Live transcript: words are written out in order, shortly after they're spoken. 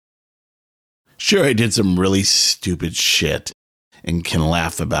Sure, I did some really stupid shit and can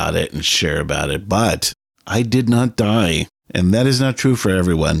laugh about it and share about it, but I did not die. And that is not true for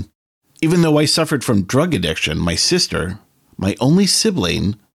everyone. Even though I suffered from drug addiction, my sister, my only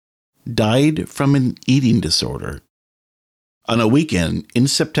sibling, died from an eating disorder. On a weekend in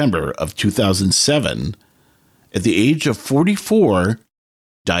September of 2007, at the age of 44,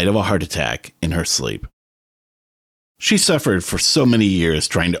 died of a heart attack in her sleep. She suffered for so many years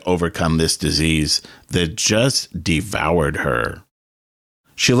trying to overcome this disease that just devoured her.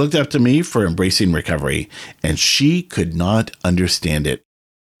 She looked up to me for embracing recovery, and she could not understand it.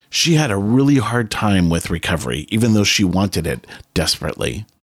 She had a really hard time with recovery, even though she wanted it desperately.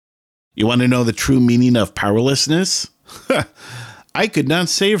 You want to know the true meaning of powerlessness? I could not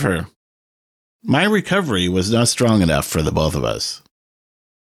save her. My recovery was not strong enough for the both of us.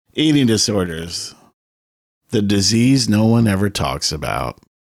 Eating disorders. The disease no one ever talks about.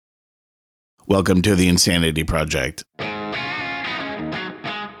 Welcome to the Insanity Project.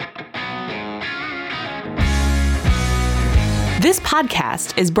 This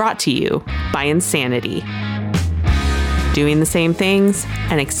podcast is brought to you by Insanity. Doing the same things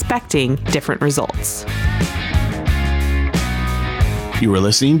and expecting different results. You are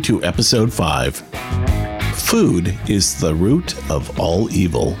listening to episode 5. Food is the root of all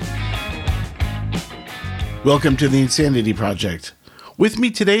evil. Welcome to the Insanity Project. With me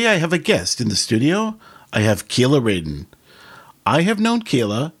today, I have a guest in the studio. I have Keila Radin. I have known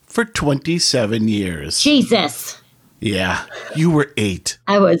Keila for 27 years. Jesus. Yeah, you were 8.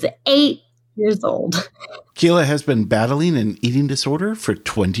 I was 8 years old. Keila has been battling an eating disorder for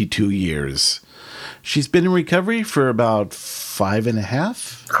 22 years. She's been in recovery for about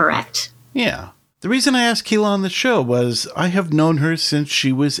 5.5. Correct. Yeah. The reason I asked Keila on the show was I have known her since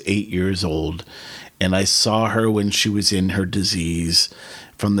she was 8 years old, and I saw her when she was in her disease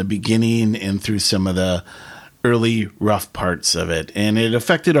from the beginning and through some of the early rough parts of it, and it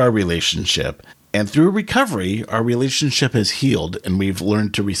affected our relationship. And through recovery, our relationship has healed, and we've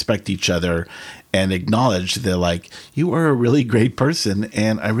learned to respect each other and acknowledge that, like, you are a really great person,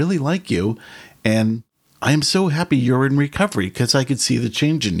 and I really like you, and I am so happy you're in recovery because I could see the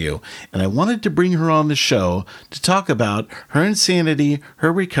change in you. And I wanted to bring her on the show to talk about her insanity,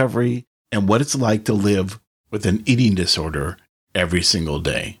 her recovery, and what it's like to live with an eating disorder every single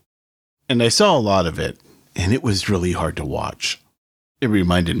day. And I saw a lot of it, and it was really hard to watch. It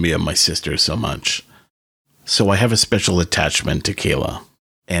reminded me of my sister so much. So I have a special attachment to Keila,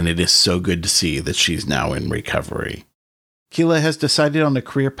 and it is so good to see that she's now in recovery. Keila has decided on a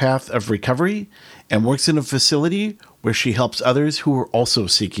career path of recovery and works in a facility where she helps others who are also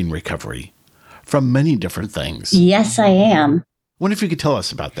seeking recovery from many different things. Yes, I am. Wonder if you could tell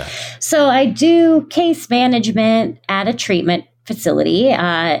us about that. So I do case management at a treatment facility,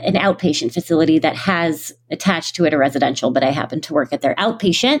 an outpatient facility that has attached to it a residential, but I happen to work at their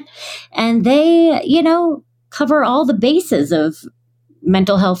outpatient. And they, cover all the bases of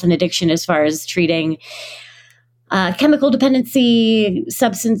mental health and addiction as far as treating chemical dependency,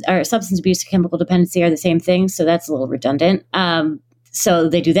 substance abuse, chemical dependency are the same thing. So that's a little redundant. So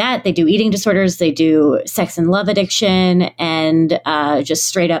they do that. They do eating disorders. They do sex and love addiction and just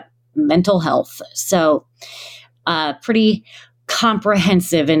straight up mental health. So pretty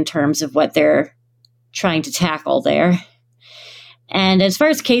comprehensive in terms of what they're trying to tackle there. And as far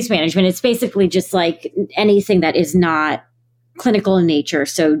as case management, it's basically just like anything that is not clinical in nature.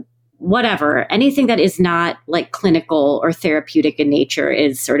 So whatever, anything that is not like clinical or therapeutic in nature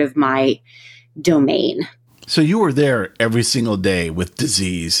is sort of my domain. So you were there every single day with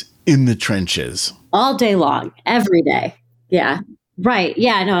disease in the trenches. All day long, every day. Yeah. Right.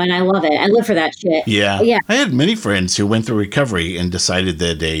 Yeah, no, and I love it. I live for that shit. Yeah. I had many friends who went through recovery and decided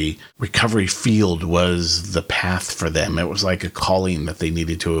that a recovery field was the path for them. It was like a calling that they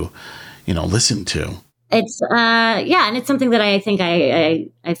needed to, listen to. It's, and it's something that I think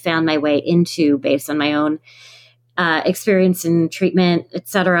I found my way into based on my own experience in treatment, et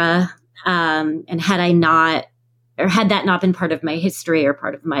cetera. And had that not been part of my history or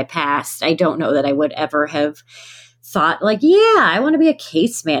part of my past, I don't know that I would ever have thought like, I want to be a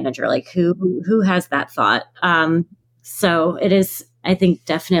case manager. Like who has that thought? So it is, I think,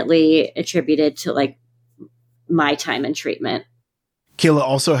 definitely attributed to like my time in treatment. Keila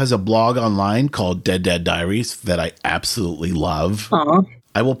also has a blog online called Dead Dad Diaries that I absolutely love. Aww.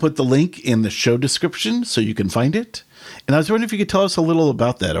 I will put the link in the show description so you can find it. And I was wondering if you could tell us a little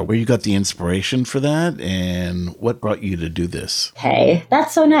about that, or where you got the inspiration for that and what brought you to do this. Hey,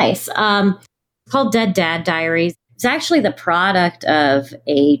 that's so nice. It's called Dead Dad Diaries. It's actually the product of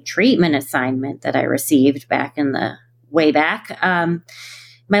a treatment assignment that I received way back.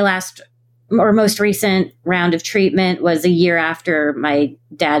 My last or most recent round of treatment was a year after my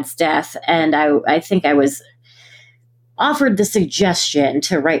dad's death. And I think I was offered the suggestion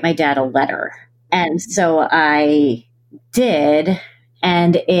to write my dad a letter. And so I did.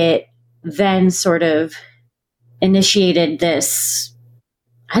 And it then sort of initiated this,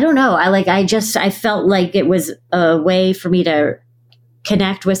 I don't know. I felt like it was a way for me to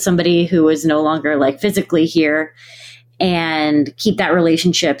connect with somebody who was no longer like physically here and keep that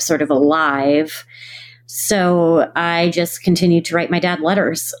relationship sort of alive. So I just continued to write my dad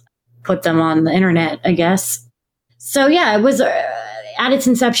letters, put them on the internet, I guess. So yeah, it was at its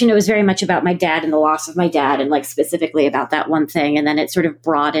inception, it was very much about my dad and the loss of my dad and like specifically about that one thing. And then it sort of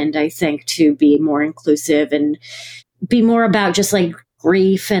broadened, I think, to be more inclusive and be more about just like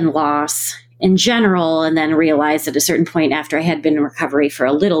grief and loss in general. And then realized at a certain point after I had been in recovery for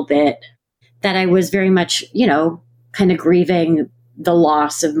a little bit that I was very much, kind of grieving the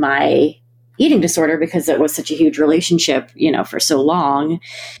loss of my eating disorder because it was such a huge relationship, for so long.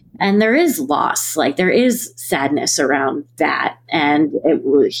 And there is loss, like there is sadness around that. And it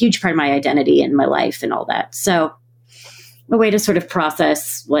was a huge part of my identity and my life and all that. So a way to sort of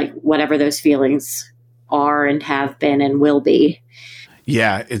process like whatever those feelings are and have been and will be.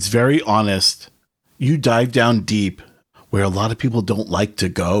 Yeah, it's very honest. You dive down deep where a lot of people don't like to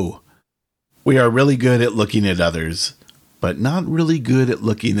go. We are really good at looking at others, but not really good at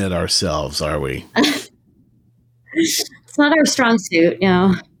looking at ourselves, are we? It's not our strong suit,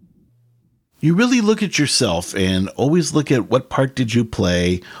 You really look at yourself and always look at what part did you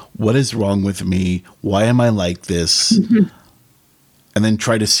play? What is wrong with me? Why am I like this? Mm-hmm. And then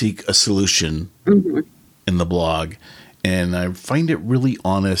try to seek a solution in the blog. And I find it really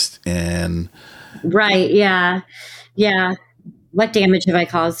honest and... Right, yeah. Yeah. What damage have I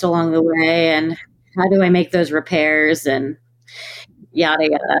caused along the way? And how do I make those repairs? And yada,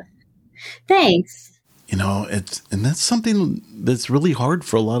 yada. Thanks. And that's something that's really hard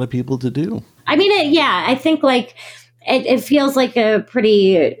for a lot of people to do. I mean, I think like it feels like a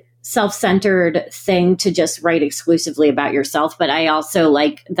pretty self-centered thing to just write exclusively about yourself. But I also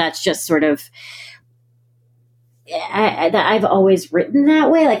like, that's just sort of, I've always written that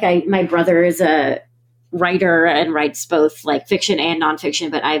way. Like my brother is a writer and writes both like fiction and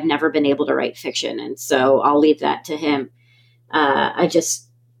nonfiction, but I've never been able to write fiction. And so I'll leave that to him. I just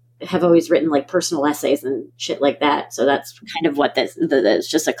have always written like personal essays and shit like that. So that's kind of what that's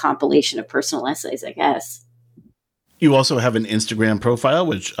just a compilation of personal essays, I guess. You also have an Instagram profile,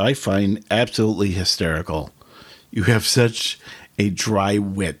 which I find absolutely hysterical. You have such a dry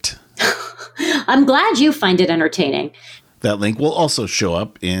wit. I'm glad you find it entertaining. That link will also show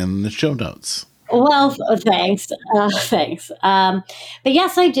up in the show notes. Well, thanks. Thanks. But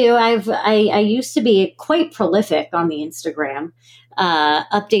yes, I do. I used to be quite prolific on the Instagram,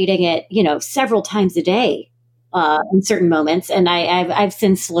 updating it, several times a day in certain moments. And I've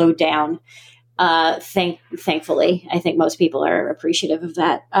since slowed down. Thankfully, I think most people are appreciative of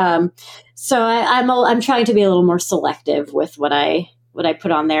that. So I'm trying to be a little more selective with what I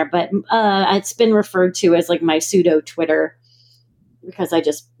put on there, but it's been referred to as like my pseudo Twitter because I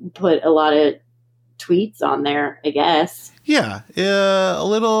just put a lot of tweets on there, I guess. Yeah, a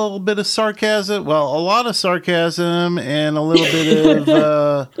little bit of sarcasm. Well, a lot of sarcasm and a little bit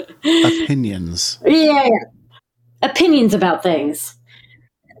of opinions. Yeah, opinions about things.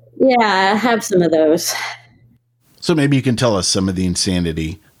 Yeah, I have some of those. So maybe you can tell us some of the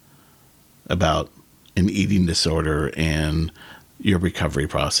insanity about an eating disorder and your recovery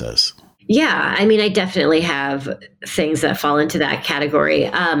process. Yeah, I mean, I definitely have things that fall into that category.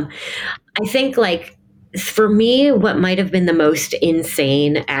 I think like for me, what might have been the most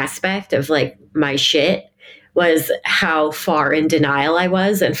insane aspect of like my shit was how far in denial I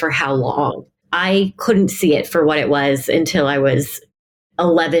was and for how long. I couldn't see it for what it was until I was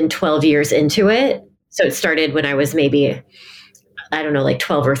 11, 12 years into it. So it started when I was maybe, I don't know, like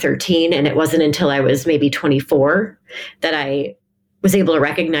 12 or 13. And it wasn't until I was maybe 24 that I was able to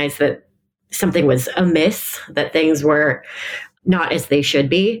recognize that something was amiss, that things were not as they should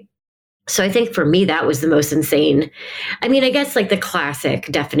be. So I think for me, that was the most insane. I mean, I guess like the classic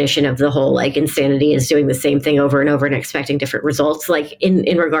definition of the whole like insanity is doing the same thing over and over and expecting different results. Like in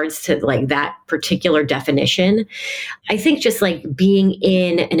regards to like that particular definition, I think just like being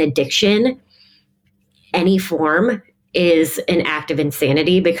in an addiction, any form, is an act of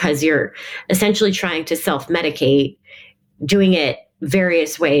insanity because you're essentially trying to self-medicate, doing it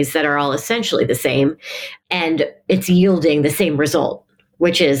various ways that are all essentially the same, and it's yielding the same result,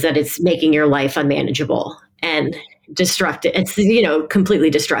 which is that it's making your life unmanageable and destructive. It's, completely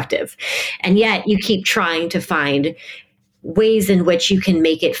destructive. And yet you keep trying to find ways in which you can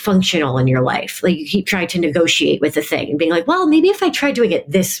make it functional in your life. Like you keep trying to negotiate with the thing and being like, well, maybe if I try doing it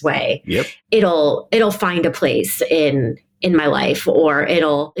this way, it'll find a place in my life, or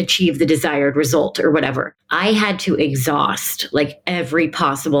it'll achieve the desired result or whatever. I had to exhaust like every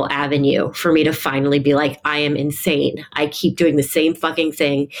possible avenue for me to finally be like, I am insane. I keep doing the same fucking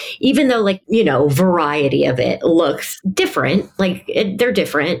thing, even though like, variety of it looks different. Like they're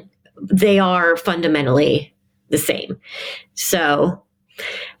different. They are fundamentally the same. So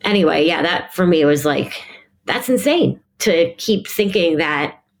anyway, yeah, that for me was like, that's insane to keep thinking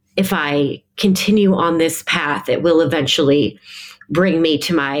that if I continue on this path, it will eventually bring me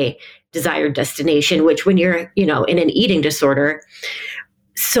to my desired destination, which when you're, in an eating disorder,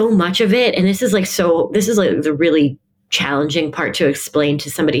 so much of it, and this is like the really challenging part to explain to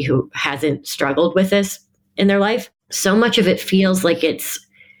somebody who hasn't struggled with this in their life. So much of it feels like it's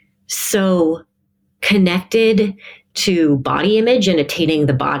so connected to body image and attaining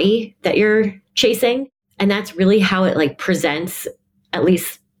the body that you're chasing. And that's really how it like presents, at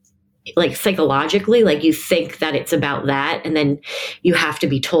least like psychologically, like you think that it's about that. And then you have to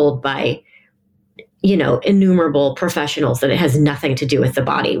be told by, innumerable professionals that it has nothing to do with the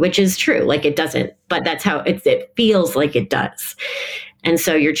body, which is true. Like it doesn't, but that's how it feels like it does. And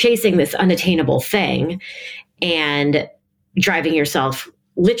so you're chasing this unattainable thing and driving yourself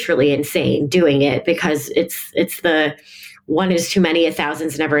literally insane doing it, because it's the one is too many,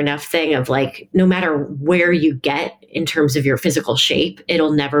 1,000's never enough thing of like, no matter where you get in terms of your physical shape,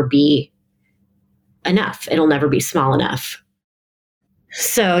 it'll never be enough. It'll never be small enough.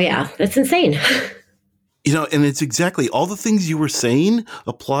 So yeah, that's insane. And it's exactly all the things you were saying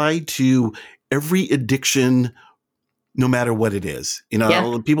apply to every addiction, no matter what it is.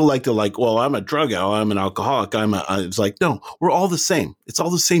 People like to well, I'm a drug addict, I'm an alcoholic, it's like, no, we're all the same. It's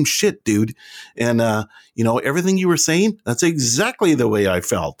all the same shit, dude. And, everything you were saying, that's exactly the way I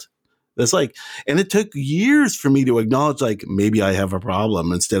felt. It's like, and it took years for me to acknowledge, like, maybe I have a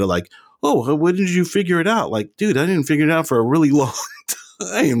problem, instead of like, oh, when did you figure it out? Like, dude, I didn't figure it out for a really long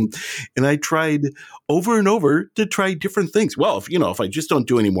time. And I tried over and over to try different things. Well, if I just don't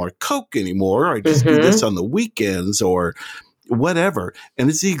do any more coke anymore, or I just do this on the weekends or whatever. And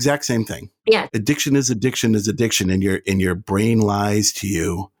it's the exact same thing. Yeah. Addiction is addiction is addiction. And your brain lies to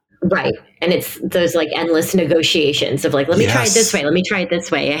you. Right. And it's those like endless negotiations of like, let me try it this way. Let me try it this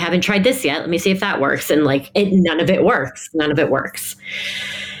way. I haven't tried this yet. Let me see if that works. And like, none of it works. None of it works.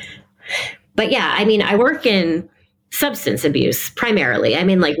 But yeah, I mean, I work in substance abuse primarily. I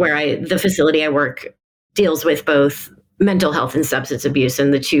mean, like the facility I work deals with both mental health and substance abuse.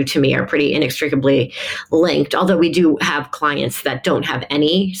 And the two to me are pretty inextricably linked. Although we do have clients that don't have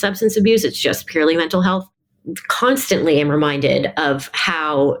any substance abuse. It's just purely mental health. Constantly am reminded of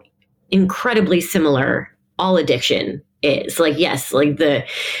how incredibly similar all addiction is. Like, yes, like the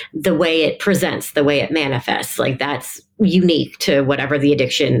way it presents, the way it manifests, like that's unique to whatever the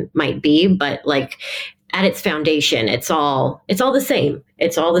addiction might be. But like at its foundation, it's all the same.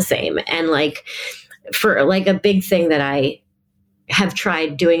 It's all the same. And like for like a big thing that I have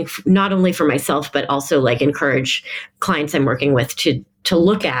tried doing, not only for myself, but also like encourage clients I'm working with to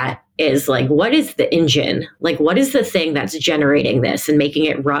look at, is like, what is the engine? Like, what is the thing that's generating this and making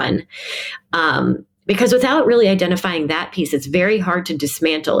it run? Because without really identifying that piece, it's very hard to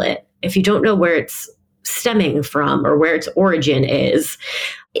dismantle it. If you don't know where it's stemming from or where its origin is,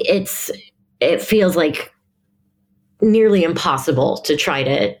 it feels like nearly impossible to try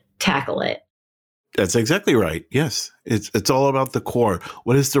to tackle it. That's exactly right. Yes. It's all about the core.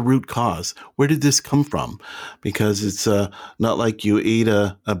 What is the root cause? Where did this come from? Because it's not like you ate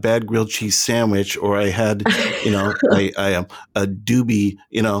a bad grilled cheese sandwich, or I had, a doobie,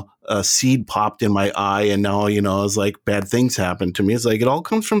 a seed popped in my eye, and now, it's like bad things happened to me. It's like it all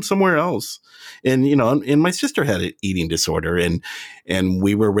comes from somewhere else. And, and my sister had an eating disorder, and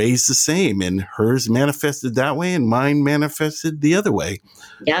we were raised the same, and hers manifested that way and mine manifested the other way.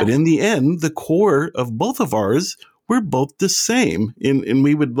 Yeah. But in the end, the core of both of ours, we're both the same. And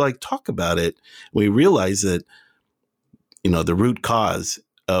we would like talk about it. We realize that, the root cause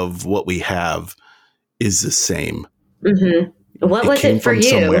of what we have is the same. Mm-hmm. What was it for you?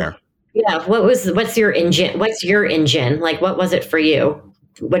 Somewhere. Yeah. What's your engine? What's your engine? Like, what was it for you?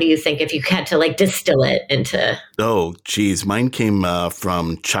 What do you think if you had to like distill it into? Oh, geez. Mine came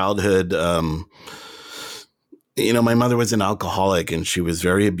from childhood My mother was an alcoholic and she was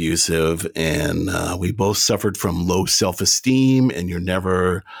very abusive, and we both suffered from low self-esteem, and you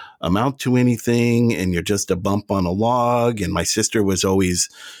never amount to anything and you're just a bump on a log. And my sister was always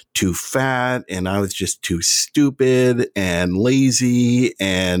too fat and I was just too stupid and lazy,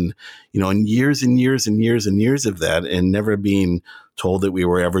 and, and years and years and years and years of that, and never being told that we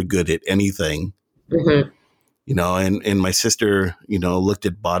were ever good at anything. Mm-hmm. And my sister, looked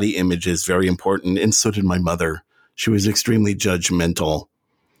at body image as very important. And so did my mother. She was extremely judgmental.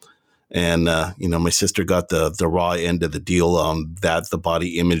 And, my sister got the raw end of the deal on that, the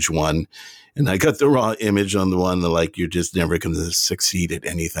body image one. And I got the raw image on the one that, like, you're just never going to succeed at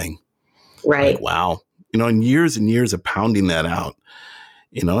anything. Right. Like, wow. And years of pounding that out,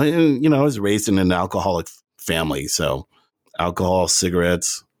 and, I was raised in an alcoholic family. So alcohol,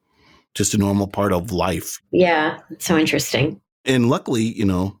 cigarettes, just a normal part of life. Yeah. It's so interesting. And luckily,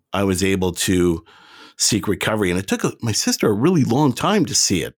 I was able to seek recovery. And it took my sister a really long time to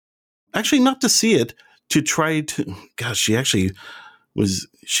see it. Actually, not to see it, to try to,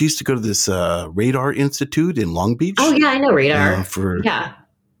 she used to go to this Radar Institute in Long Beach. Oh, yeah, I know Radar.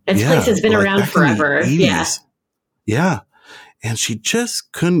 This place has been around forever. Yeah. Yeah. And she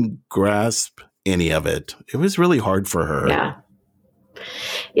just couldn't grasp any of it. It was really hard for her. Yeah.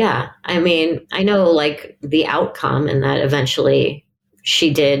 Yeah. I mean, I know like the outcome, and that eventually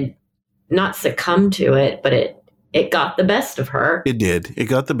she did not succumb to it, but it got the best of her. It did. It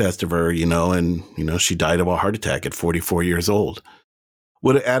got the best of her, and, she died of a heart attack at 44 years old.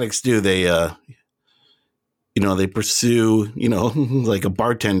 What addicts do, they pursue, like a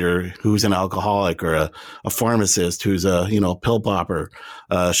bartender who's an alcoholic, or a pharmacist who's a, pill popper.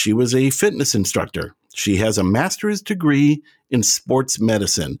 She was a fitness instructor. She has a master's degree in sports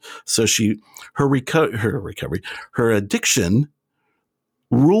medicine. So her addiction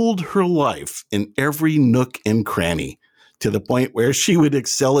ruled her life in every nook and cranny, to the point where she would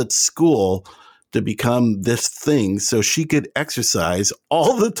excel at school to become this thing so she could exercise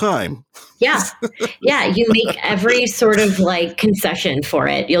all the time. Yeah. Yeah. You make every sort of like concession for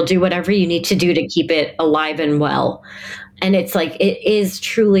it. You'll do whatever you need to do to keep it alive and well. And it's like, it is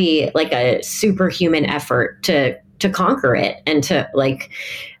truly like a superhuman effort to conquer it, and to like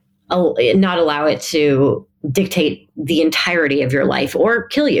not allow it to dictate the entirety of your life or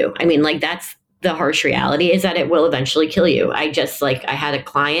kill you. I mean, like, that's the harsh reality, is that it will eventually kill you. I had a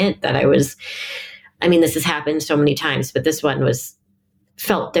client that this has happened so many times, but this one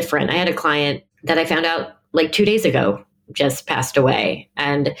felt different. I had a client that I found out like 2 days ago just passed away.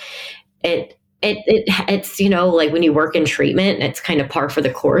 And it's, like when you work in treatment, it's kind of par for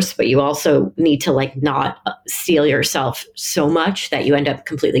the course, but you also need to like not steel yourself so much that you end up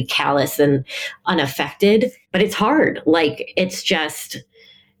completely callous and unaffected. But it's hard. Like, it's just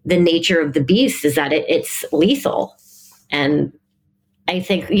the nature of the beast is that it's lethal. And I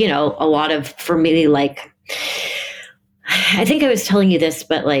think, a lot of, for me, like, I think I was telling you this,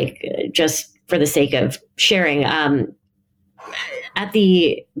 but like, just for the sake of sharing, at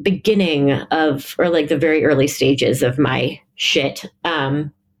the beginning of, or like the very early stages of my shit,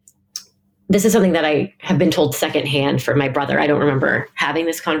 this is something that I have been told secondhand from my brother. I don't remember having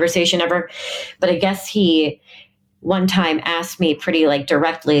this conversation ever, but I guess he one time asked me pretty like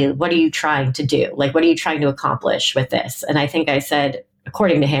directly, what are you trying to do? Like, what are you trying to accomplish with this? And I think I said,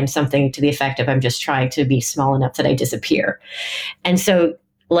 according to him, something to the effect of, I'm just trying to be small enough that I disappear. And so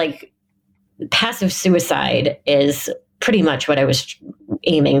like, passive suicide is pretty much what I was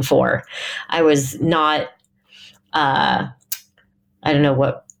aiming for. I was not, I don't know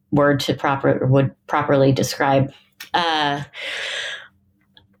what word would properly describe. I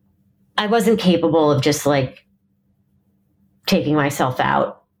wasn't capable of just like taking myself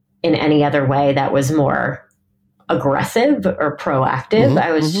out in any other way that was more aggressive or proactive. Mm-hmm,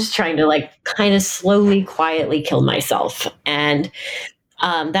 I was just trying to like kind of slowly, quietly kill myself. And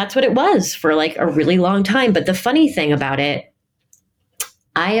that's what it was for like a really long time. But the funny thing about it,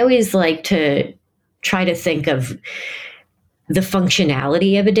 I always like to try to think of the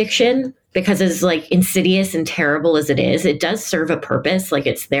functionality of addiction, because as like insidious and terrible as it is, it does serve a purpose. Like,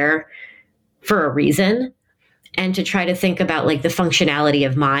 it's there for a reason. And to try to think about like the functionality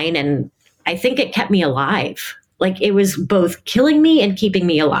of mine. And I think it kept me alive. Like, it was both killing me and keeping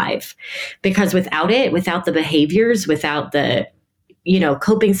me alive, because without it, without the behaviors, without the,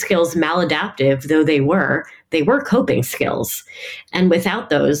 coping skills, maladaptive though they were coping skills. And without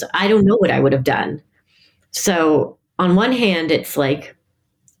those, I don't know what I would have done. So on one hand, it's like,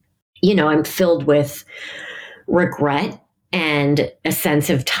 I'm filled with regret and a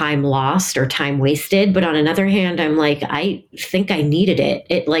sense of time lost or time wasted. But on another hand, I'm like, I think I needed it.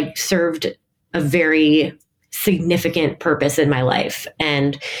 It like served a very significant purpose in my life.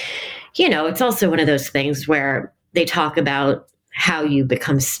 And, you know, it's also one of those things where they talk about how you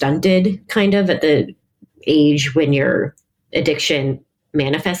become stunted kind of at the age when your addiction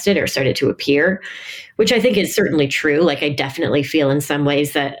manifested or started to appear, which I think is certainly true. Like, I definitely feel in some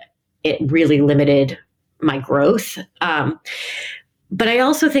ways that it really limited my growth. But I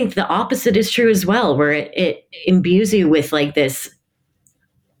also think the opposite is true as well, where it imbues you with like this,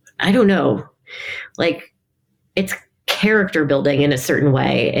 I don't know, like it's character building in a certain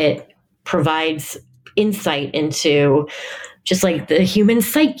way. It provides insight into just like the human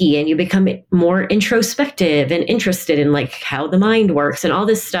psyche, and you become more introspective and interested in like how the mind works and all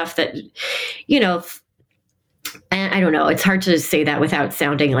this stuff that, you know, and I don't know, it's hard to say that without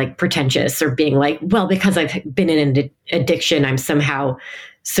sounding like pretentious or being like, well, because I've been in an addiction, I'm somehow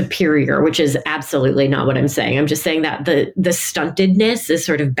superior, which is absolutely not what I'm saying. I'm just saying that the stuntedness is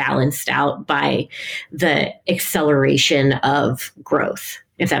sort of balanced out by the acceleration of growth,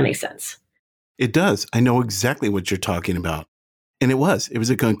 if that makes sense. It does. I know exactly what you're talking about. And it was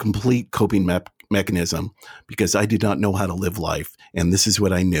a complete coping mechanism because I did not know how to live life. And this is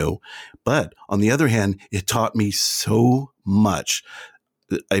what I knew. But on the other hand, it taught me so much.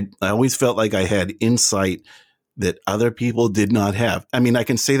 I always felt like I had insight that other people did not have. I mean, I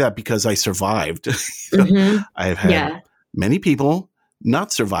can say that because I survived. Mm-hmm. I've had many people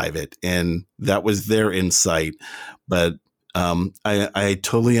not survive it, and that was their insight. But I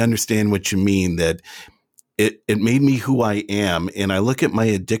totally understand what you mean, that it made me who I am. And I look at my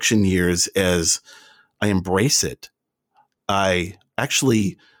addiction years as I embrace it. I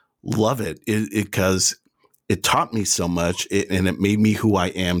actually love it because it taught me so much, and it made me who I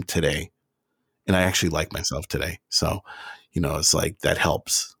am today. And I actually like myself today. So, you know, it's like that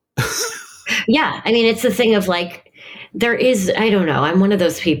helps. Yeah. I mean, it's the thing of like, there is, I don't know, I'm one of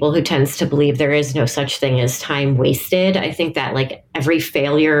those people who tends to believe there is no such thing as time wasted. I think that like every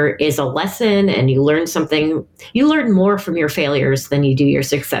failure is a lesson, and you learn something, you learn more from your failures than you do your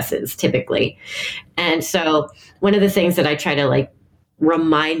successes typically. And so one of the things that I try to like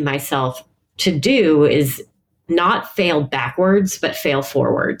remind myself to do is not fail backwards, but fail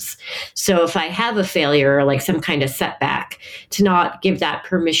forwards. So if I have a failure or like some kind of setback, to not give that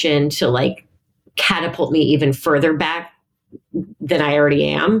permission to like catapult me even further back than I already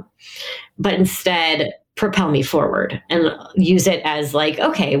am, but instead propel me forward and use it as like,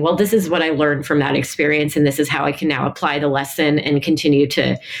 okay, well, this is what I learned from that experience, and this is how I can now apply the lesson and continue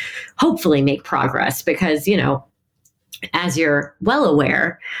to hopefully make progress. Because, you know, as you're well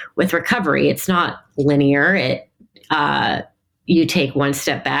aware with recovery, it's not linear. You take one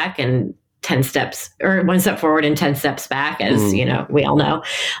step back and 10 steps, or one step forward and 10 steps back, as you know, we all know.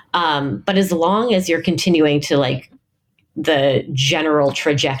 But as long as you're continuing to like the general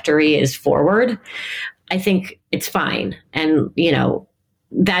trajectory is forward, I think it's fine. And, you know,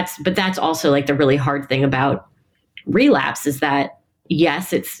 that's also like the really hard thing about relapse is that,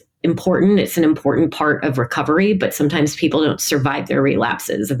 yes, it's important. It's an important part of recovery, but sometimes people don't survive their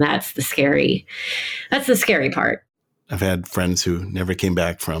relapses. And that's the scary part. I've had friends who never came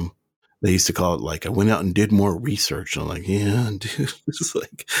back from, they used to call it like, I went out and did more research. I'm like, yeah, dude, it's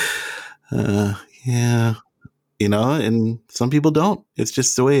like, yeah, you know, and some people don't. It's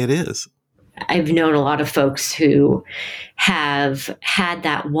just the way it is. I've known a lot of folks who have had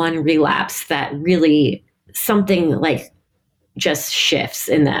that one relapse that really something like just shifts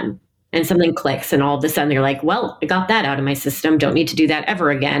in them and something clicks, and all of a sudden they're like, well, I got that out of my system. Don't need to do that ever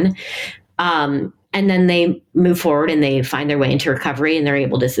again. And then they move forward and they find their way into recovery and they're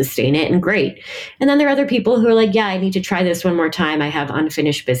able to sustain it, and great. And then there are other people who are like, yeah, I need to try this one more time. I have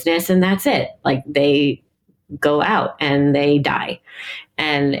unfinished business, and that's it. Like they go out and they die,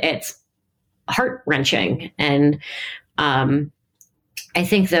 and it's heart-wrenching. And I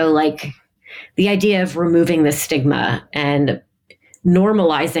think though, like the idea of removing the stigma and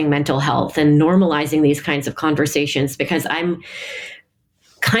normalizing mental health and normalizing these kinds of conversations, because I'm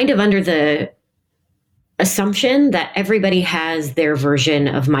kind of under the assumption that everybody has their version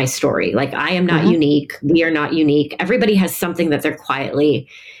of my story. Like I am not unique. We are not unique. Everybody has something that they're quietly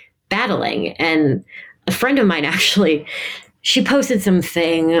battling. And a friend of mine actually, she posted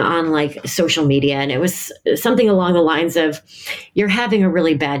something on like social media, and it was something along the lines of, you're having a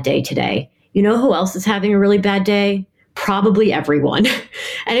really bad day today. You know who else is having a really bad day? Probably everyone.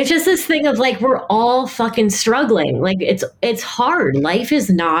 And it's just this thing of like, we're all fucking struggling. Like it's hard. Life is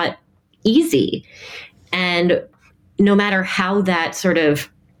not easy. And no matter how that sort of,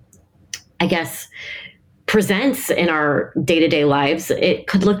 I guess, presents in our day-to-day lives, it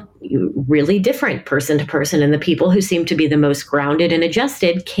could look really different person to person. And the people who seem to be the most grounded and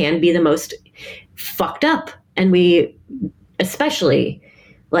adjusted can be the most fucked up And we, especially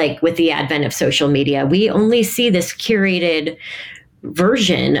like with the advent of social media, we only see this curated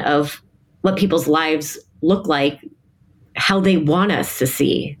version of what people's lives look like, how they want us to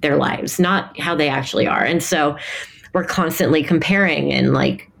see their lives, not how they actually are. And so we're constantly comparing, and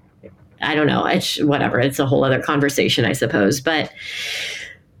like, I don't know, it's whatever. It's a whole other conversation, I suppose. But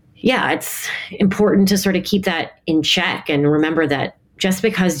yeah, it's important to sort of keep that in check and remember that just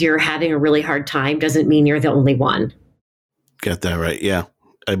because you're having a really hard time doesn't mean you're the only one. Got that right. Yeah,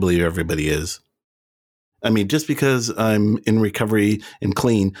 I believe everybody is. I mean, just because I'm in recovery and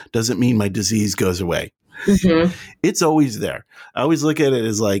clean doesn't mean my disease goes away. Mm-hmm. It's always there. I always look at it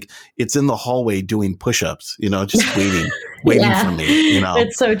as like it's in the hallway doing push-ups, just waiting for me.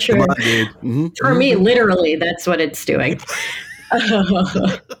 It's so true. Come on, dude. Mm-hmm. For me, literally, that's what it's doing.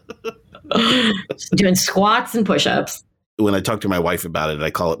 Doing squats and push-ups. When I talk to my wife about it, I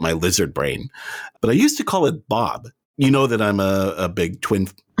call it my lizard brain, but I used to call it Bob. You know that I'm a big Twin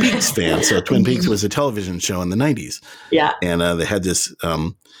Peaks fan. So Twin Peaks was a television show in the 90s. Yeah. And they had this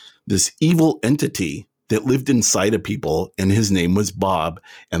evil entity that lived inside of people, and his name was Bob.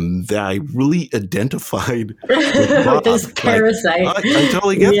 And that I really identified with Bob. This parasite. Like, I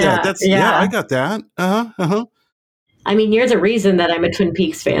totally get that. I got that. I mean, you're the reason that I'm a Twin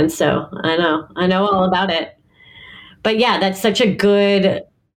Peaks fan. So I know all about it. But yeah, that's such a good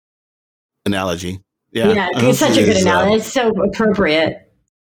analogy. Yeah, it's such a good analogy. It's so appropriate.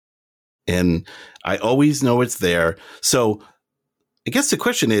 And I always know it's there. So I guess the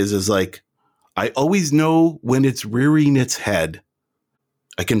question is like, I always know when it's rearing its head.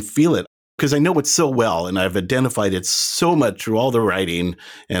 I can feel it because I know it so well, and I've identified it so much through all the writing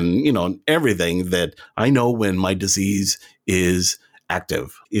and, everything, that I know when my disease is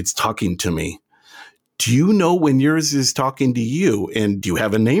active. It's talking to me. Do you know when yours is talking to you, and do you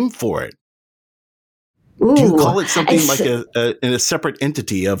have a name for it? Ooh, do you call it something like a separate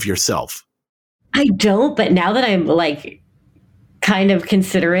entity of yourself? I don't, but now that I'm like kind of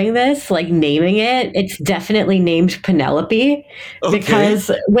considering this, like naming it, it's definitely named Penelope. Okay.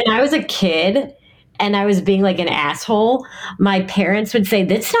 Because when I was a kid and I was being like an asshole, my parents would say,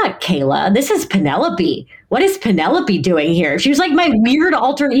 "That's not Kayla. This is Penelope. What is Penelope doing here?" She was like my weird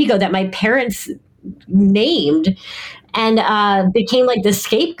alter ego that my parents named, and became like the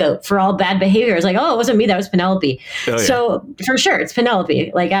scapegoat for all bad behavior. It's like, oh, it wasn't me, that was Penelope. Oh, yeah. So for sure, it's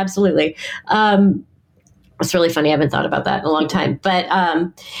Penelope, like absolutely. It's really funny. I haven't thought about that in a long time. But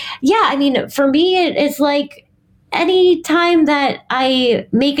yeah, I mean, for me, it's like any time that I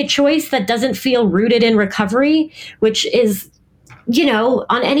make a choice that doesn't feel rooted in recovery, which is,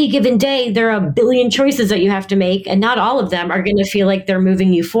 on any given day, there are a billion choices that you have to make, and not all of them are going to feel like they're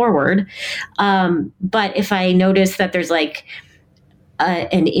moving you forward. But if I notice that there's like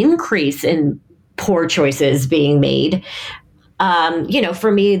an increase in poor choices being made,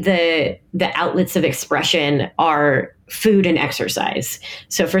 for me, the outlets of expression are food and exercise.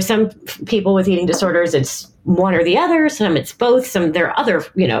 So for some people with eating disorders, it's one or the other. Some it's both. Some there are other,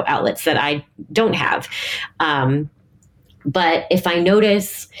 outlets that I don't have. But if I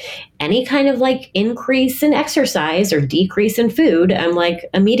notice any kind of like increase in exercise or decrease in food, I'm like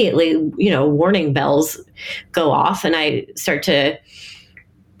immediately, warning bells go off, and I start to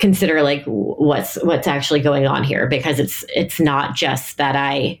consider like what's actually going on here, because it's not just that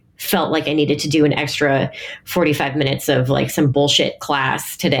I felt like I needed to do an extra 45 minutes of like some bullshit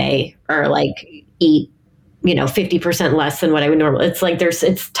class today, or like eat 50% less than what I would normally. It's like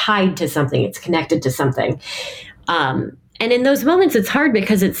it's tied to something, it's connected to something. And in those moments, it's hard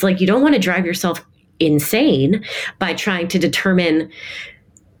because it's like you don't want to drive yourself insane by trying to determine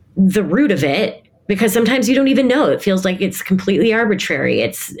the root of it, because sometimes you don't even know. It feels like it's completely arbitrary.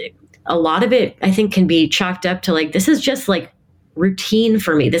 It's a lot of it, I think, can be chalked up to like, this is just like routine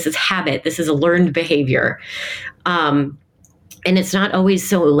for me. This is habit. This is a learned behavior. And it's not always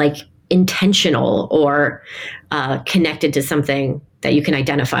so like intentional or connected to something that you can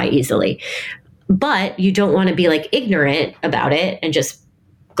identify easily. But you don't want to be like ignorant about it and just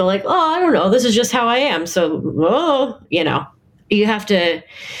go like, oh, I don't know, this is just how I am. So, you have to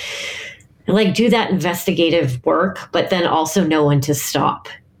like do that investigative work, but then also know when to stop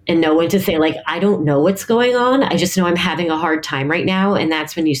and know when to say like, I don't know what's going on. I just know I'm having a hard time right now. And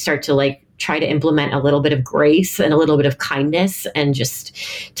that's when you start to like try to implement a little bit of grace and a little bit of kindness, and just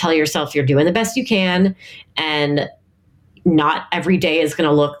tell yourself you're doing the best you can. And not every day is going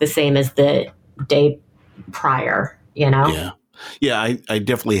to look the same as the day prior, Yeah. I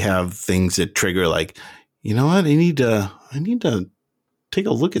definitely have things that trigger like, you know what? I need to take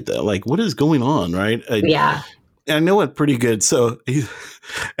a look at that. Like, what is going on? Right. I know it pretty good. So I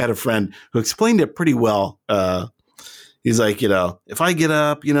had a friend who explained it pretty well. He's like, if I get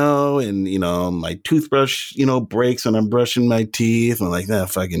up, and, my toothbrush, breaks when I'm brushing my teeth, I'm like, that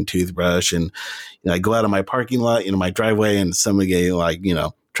fucking toothbrush. And I go out of my parking lot, my driveway, and somebody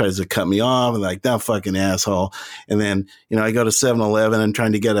tries to cut me off, and like, that fucking asshole. And then, I go to 7-Eleven and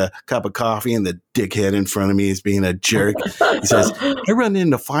trying to get a cup of coffee, and the dickhead in front of me is being a jerk. He says, I run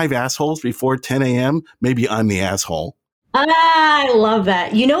into 5 assholes before 10 a.m. Maybe I'm the asshole. I love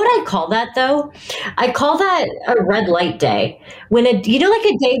that. You know what I call that though? I call that a red light day. When like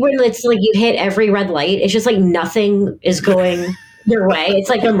a day when it's like you hit every red light, it's just like nothing is going your way. It's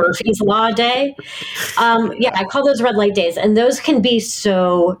like a Murphy's Law day. I call those red light days, and those can be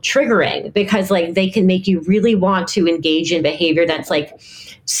so triggering because like they can make you really want to engage in behavior that's like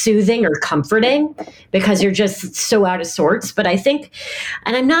soothing or comforting because you're just so out of sorts. But I think,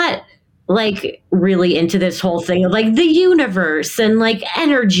 and I'm not like really into this whole thing of like the universe and like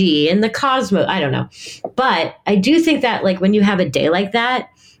energy and the cosmos. I don't know. But I do think that like when you have a day like that,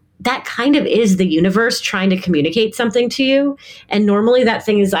 that kind of is the universe trying to communicate something to you. And normally that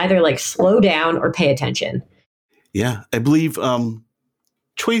thing is either like slow down or pay attention. Yeah. I believe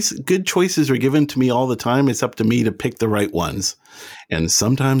good choices are given to me all the time. It's up to me to pick the right ones. And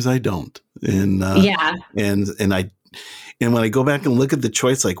sometimes I don't. And And when I go back and look at the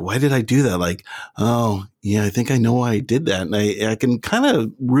choice, like, why did I do that? Like, oh, yeah, I think I know why I did that. And I can kind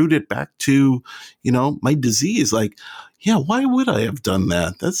of root it back to, my disease. Like, yeah, why would I have done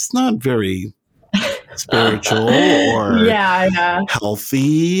that? That's not very spiritual or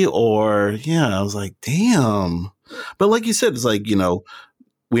healthy or, I was like, damn. But like you said, it's like,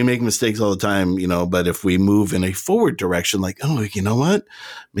 we make mistakes all the time, but if we move in a forward direction, like, oh, you know what?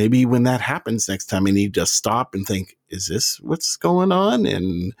 Maybe when that happens next time, I need to stop and think, is this what's going on?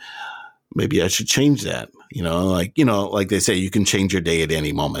 And maybe I should change that, like they say, you can change your day at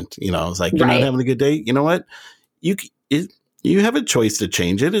any moment. It's like, you're not having a good day. You know what? You have a choice to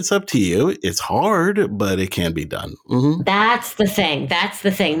change it. It's up to you. It's hard, but it can be done. Mm-hmm. That's the thing.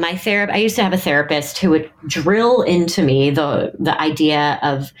 I used to have a therapist who would drill into me the idea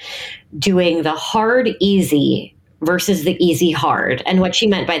of doing the hard easy versus the easy hard. And what she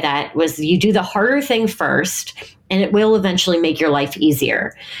meant by that was you do the harder thing first, and it will eventually make your life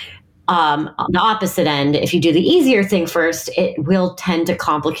easier. On the opposite end, if you do the easier thing first, it will tend to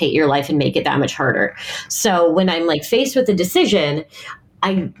complicate your life and make it that much harder. So when I'm like faced with a decision,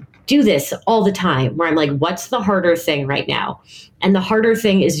 I do this all the time where I'm like, what's the harder thing right now? And the harder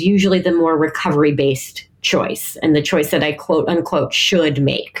thing is usually the more recovery-based choice and the choice that I quote unquote should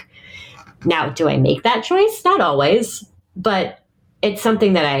make. Now, do I make that choice? Not always, but it's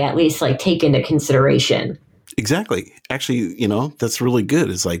something that I at least like take into consideration. Exactly. Actually, that's really good.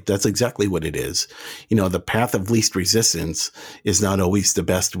 It's like, that's exactly what it is. The path of least resistance is not always the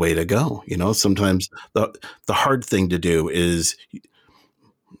best way to go. Sometimes the hard thing to do is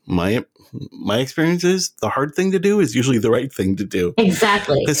my experience is the hard thing to do is usually the right thing to do.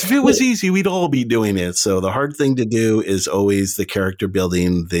 Exactly. Because if it was easy, we'd all be doing it. So the hard thing to do is always the character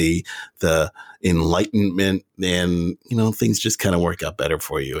building, the enlightenment, and things just kind of work out better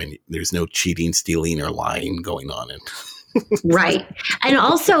for you, and there's no cheating, stealing, or lying going on. Right. And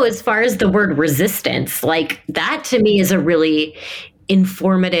also, as far as the word resistance, like that to me is a really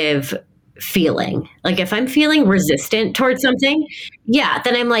informative feeling. Like if I'm feeling resistant towards something,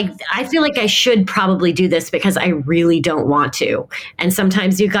 then I'm like, I feel like I should probably do this because I really don't want to. And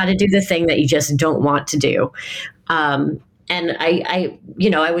sometimes you got to do the thing that you just don't want to do. And I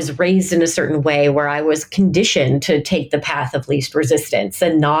was raised in a certain way where I was conditioned to take the path of least resistance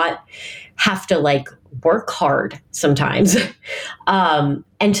and not have to like work hard sometimes,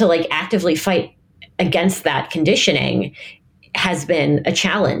 and to like actively fight against that conditioning has been a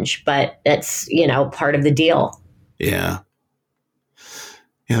challenge, but that's, part of the deal. Yeah.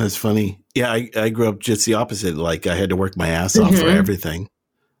 Yeah, that's funny. Yeah, I grew up just the opposite. Like I had to work my ass off for everything.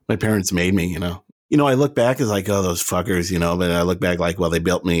 My parents made me, I look back as like, oh, those fuckers, but I look back like, well, they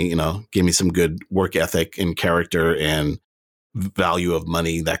built me, gave me some good work ethic and character and value of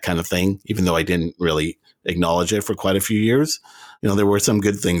money, that kind of thing. Even though I didn't really acknowledge it for quite a few years, there were some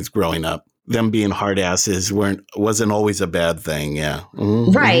good things growing up. Them being hard asses wasn't always a bad thing. Yeah.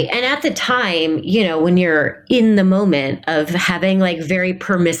 Mm-hmm. Right. And at the time, when you're in the moment of having like very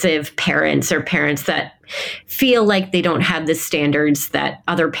permissive parents or parents that feel like they don't have the standards that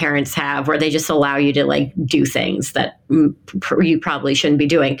other parents have, where they just allow you to like do things that you probably shouldn't be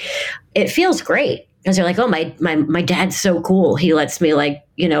doing, it feels great. Because you're like, oh, my dad's so cool. He lets me like,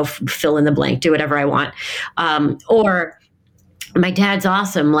 fill in the blank, do whatever I want. Or my dad's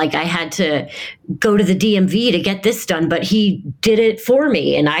awesome. Like I had to go to the DMV to get this done, but he did it for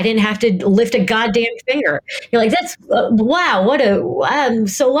me and I didn't have to lift a goddamn finger. You're like, that's wow. I'm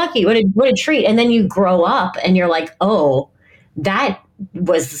so lucky. What a treat. And then you grow up and you're like, oh, that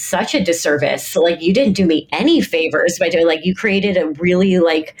was such a disservice. Like you didn't do me any favors by doing, like, you created a really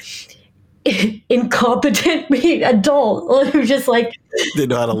like incompetent adult who just like didn't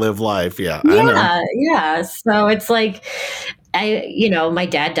know how to live life. Yeah. Yeah. So it's like, my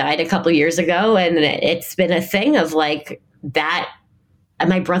dad died a couple years ago, and it's been a thing of like that.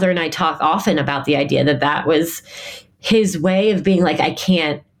 My brother and I talk often about the idea that was his way of being like, I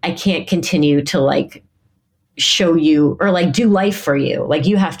can't continue to like show you or like do life for you. Like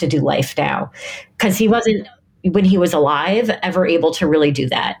you have to do life now. Cause he wasn't, when he was alive, ever able to really do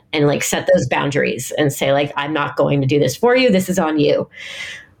that and like set those boundaries and say like, I'm not going to do this for you. This is on you.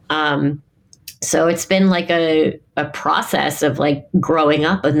 So it's been like a process of like growing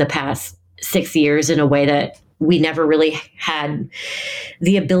up in the past 6 years in a way that we never really had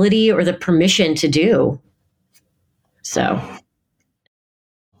the ability or the permission to do. So.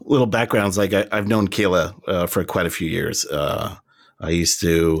 Little backgrounds, like I've known Kayla for quite a few years. I used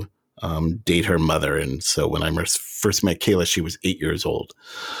to date her mother. And so when I first met Kayla, she was 8 years old.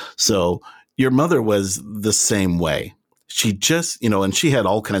 So your mother was the same way. She just, and she had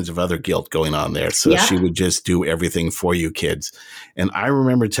all kinds of other guilt going on there. So she would just do everything for you kids. And I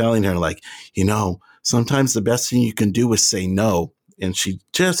remember telling her like, sometimes the best thing you can do is say no. And she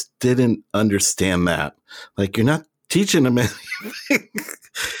just didn't understand that. Like, you're not teaching them anything.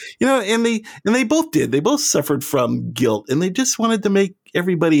 And they both did. They both suffered from guilt and they just wanted to make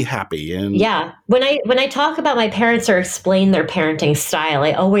everybody happy. And yeah, when I talk about my parents or explain their parenting style,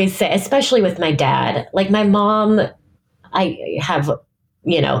 I always say, especially with my dad, like my mom, I have,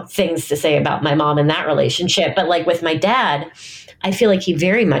 things to say about my mom in that relationship. But like with my dad, I feel like he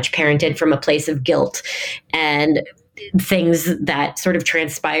very much parented from a place of guilt and things that sort of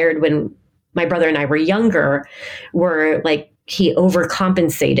transpired when my brother and I were younger were like he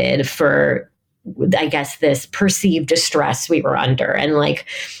overcompensated for, I guess, this perceived distress we were under and like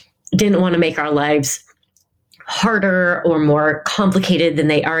didn't want to make our lives harder or more complicated than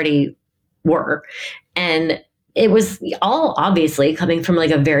they already were. And it was all obviously coming from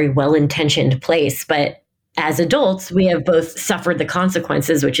like a very well-intentioned place, but as adults, we have both suffered the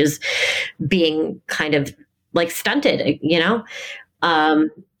consequences, which is being kind of like stunted,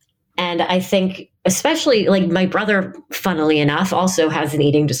 and I think especially like my brother, funnily enough, also has an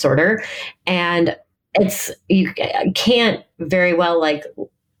eating disorder, and you can't very well like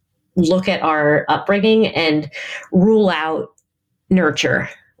look at our upbringing and rule out nurture.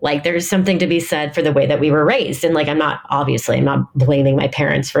 Like there's something to be said for the way that we were raised. And like, I'm not blaming my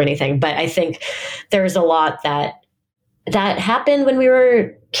parents for anything, but I think there's a lot that happened when we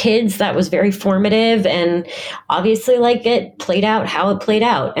were kids that was very formative, and obviously like it played out how it played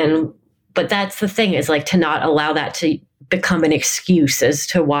out. But that's the thing, is like to not allow that to become an excuse as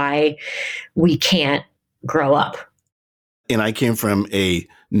to why we can't grow up. And I came from a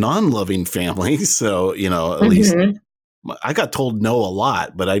non-loving family. So, at least I got told no a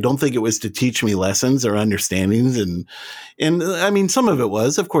lot, but I don't think it was to teach me lessons or understandings. And I mean, some of it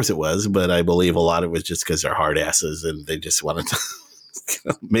was, of course it was, but I believe a lot of it was just because they're hard asses and they just wanted to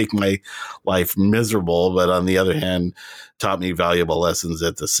make my life miserable. But on the other hand, taught me valuable lessons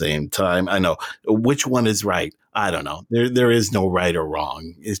at the same time. I know which one is right. I don't know. There is no right or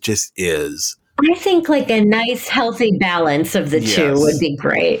wrong. It just is. I think like a nice, healthy balance of the two would be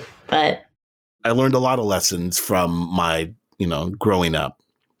great, but I learned a lot of lessons from my, growing up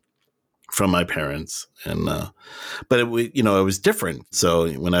from my parents. And, but it was different.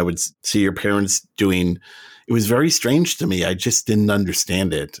 So when I would see your parents doing, it was very strange to me. I just didn't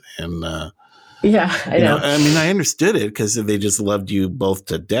understand it. And, I know. I understood it because they just loved you both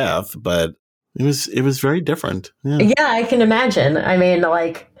to death, but it was very different. Yeah, I can imagine. I mean,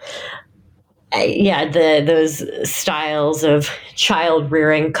 like, those styles of child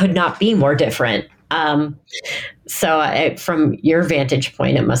rearing could not be more different. So from your vantage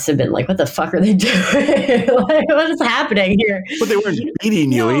point, it must have been like, what the fuck are they doing? Like, what is happening here? But they weren't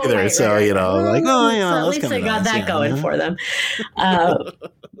beating you either. Right, so, right. Like, so at least they got that going for them.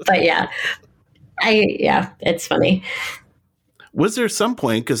 But it's funny. Was there some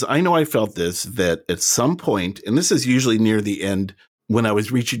point, because I know I felt this, that at some point, and this is usually near the end when I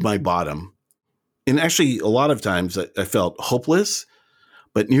was reaching my bottom, and actually, a lot of times I felt hopeless,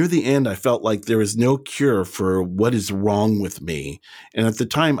 But near the end, I felt like there was no cure for what is wrong with me. And at the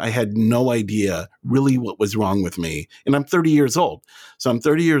time, I had no idea really what was wrong with me. And I'm 30 years old. So I'm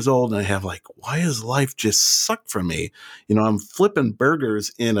 30 years old and I have like, why does life just suck for me? You know, I'm flipping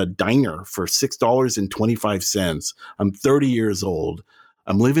burgers in a diner for $6.25. I'm 30 years old.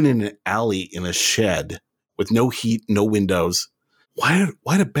 I'm living in an alley in a shed with no heat, no windows. Why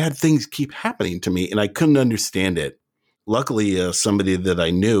do bad things keep happening to me? And I couldn't understand it. Luckily, somebody that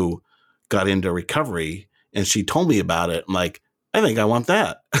I knew got into recovery and she told me about it. I'm like, I think I want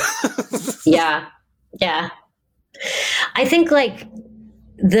that. Yeah. Yeah. I think like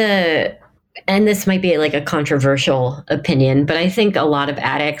and this might be like a controversial opinion, but I think a lot of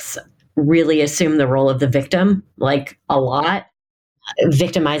addicts really assume the role of the victim, like a lot,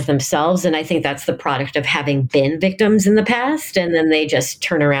 victimize themselves. And I think that's the product of having been victims in the past. And then they just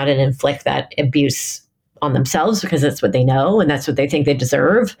turn around and inflict that abuse on themselves because that's what they know and that's what they think they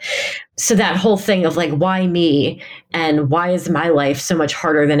deserve. So that whole thing of like, why me and why is my life so much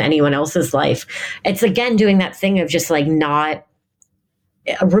harder than anyone else's life? It's again doing that thing of just like not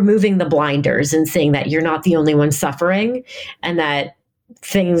removing the blinders and saying that you're not the only one suffering and that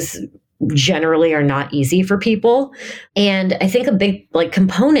things generally are not easy for people. And I think a big like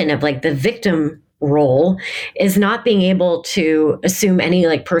component of like the victim role is not being able to assume any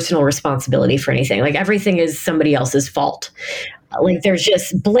like personal responsibility for anything. Like everything is somebody else's fault. Like there's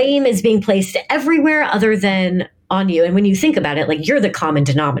just blame is being placed everywhere other than on you. And when you think about it, like you're the common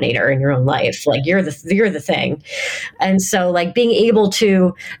denominator in your own life, like you're the thing. And so like being able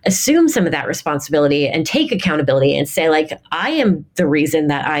to assume some of that responsibility and take accountability and say like, I am the reason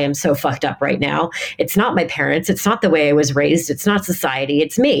that I am so fucked up right now. It's not my parents. It's not the way I was raised. It's not society.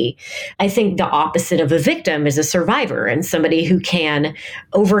 It's me. I think the opposite of a victim is a survivor and somebody who can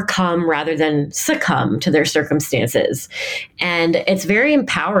overcome rather than succumb to their circumstances. And it's very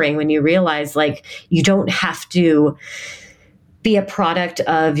empowering when you realize like you don't have to be a product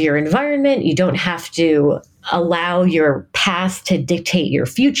of your environment. You don't have to allow your past to dictate your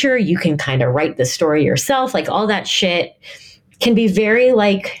future. You can kind of write the story yourself. Like all that shit can be very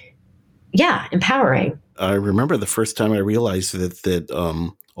like, yeah, empowering. I remember the first time I realized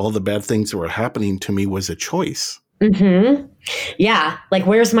that all the bad things that were happening to me was a choice. Mm-hmm. Yeah. Like,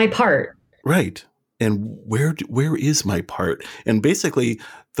 where's my part? Right. And where is my part? And basically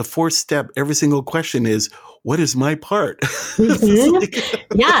the fourth step, every single question is, what is my part?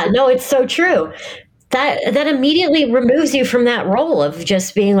 Mm-hmm. Yeah, no, it's so true. That immediately removes you from that role of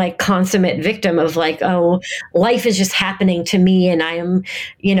just being like consummate victim of like, oh, life is just happening to me and I am,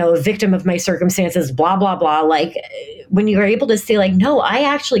 a victim of my circumstances, blah, blah, blah. Like when you are able to say like, no, I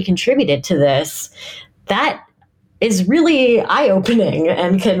actually contributed to this, that is really eye-opening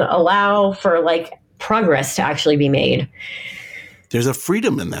and can allow for like progress to actually be made. There's a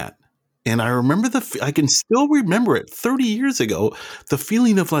freedom in that. And I remember I can still remember it 30 years ago, the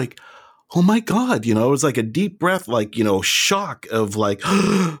feeling of like, oh my God, it was like a deep breath, like, shock of like,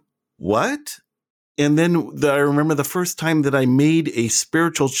 what? And then I remember the first time that I made a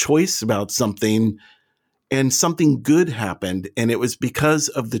spiritual choice about something and something good happened. And it was because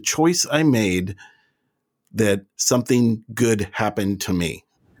of the choice I made that something good happened to me,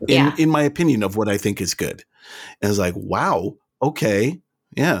 in my opinion of what I think is good. And I was like, wow, okay.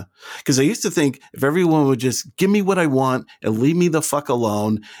 Yeah. Because I used to think if everyone would just give me what I want and leave me the fuck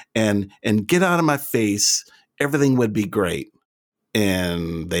alone and get out of my face, everything would be great.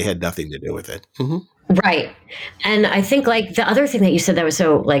 And they had nothing to do with it. Mm-hmm. Right. And I think like the other thing that you said that was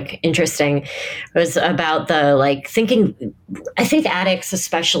so like interesting was about the like thinking, I think addicts,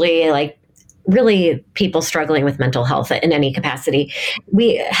 especially like really people struggling with mental health in any capacity,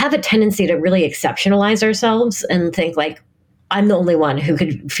 we have a tendency to really exceptionalize ourselves and think like, I'm the only one who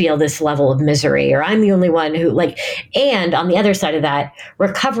could feel this level of misery, or I'm the only one who like, and on the other side of that,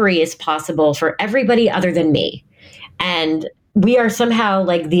 recovery is possible for everybody other than me. And we are somehow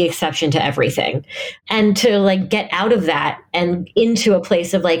like the exception to everything. And to like get out of that and into a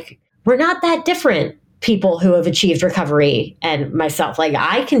place of like, we're not that different people who have achieved recovery and myself. Like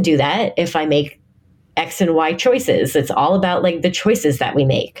I can do that if I make X and Y choices. It's all about like the choices that we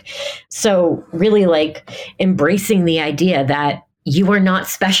make. So really like embracing the idea that you are not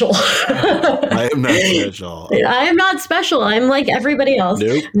special. I am not special. I am not special. I'm like everybody else.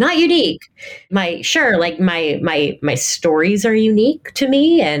 Nope. Not unique. My stories are unique to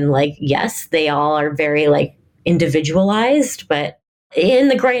me. And like, yes, they all are very like individualized, but in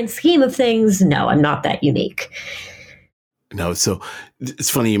the grand scheme of things, no, I'm not that unique. No. So it's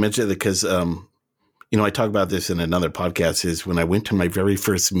funny you mentioned that because, I talk about this in another podcast, is when I went to my very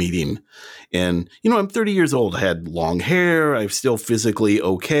first meeting, and, I'm 30 years old. I had long hair. I'm still physically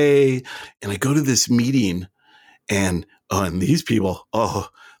okay. And I go to this meeting, and these people,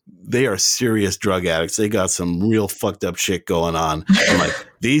 they are serious drug addicts. They got some real fucked up shit going on. I'm like,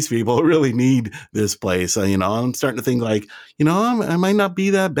 these people really need this place. I'm starting to think like, I might not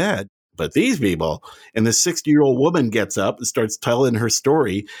be that bad. But these people, and this 60-year-old woman gets up and starts telling her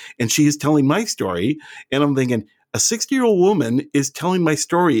story, and she is telling my story. And I'm thinking, a 60-year-old woman is telling my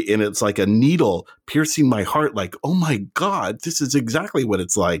story, and it's like a needle piercing my heart. Like, oh my God, this is exactly what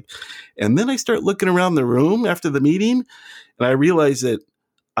it's like. And then I start looking around the room after the meeting, and I realize that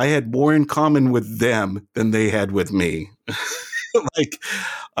I had more in common with them than they had with me. Like,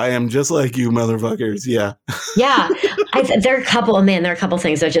 I am just like you motherfuckers. Yeah. Yeah. There are a couple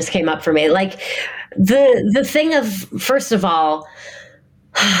things that just came up for me. Like the thing of, first of all,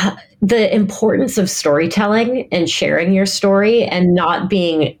 the importance of storytelling and sharing your story and not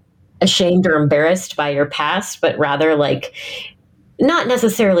being ashamed or embarrassed by your past, but rather like not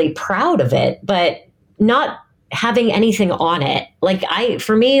necessarily proud of it, but not having anything on it. Like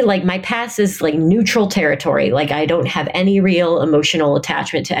for me, like my past is like neutral territory. Like I don't have any real emotional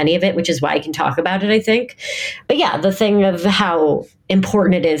attachment to any of it, which is why I can talk about it, I think. But yeah, the thing of how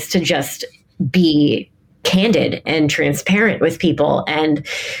important it is to just be candid and transparent with people. And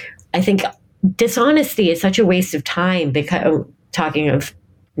I think dishonesty is such a waste of time, because talking of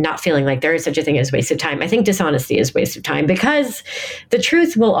not feeling like there is such a thing as waste of time. I think dishonesty is waste of time because the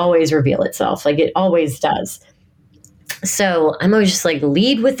truth will always reveal itself. Like it always does. So I'm always just like,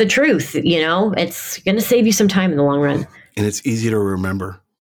 lead with the truth, it's going to save you some time in the long run. And it's easy to remember.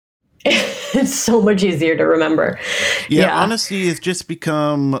 It's so much easier to remember. Yeah, honesty has just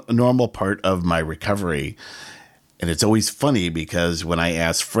become a normal part of my recovery. And it's always funny because when I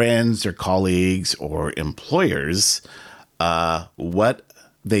ask friends or colleagues or employers what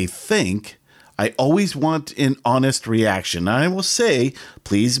they think, I always want an honest reaction. And I will say,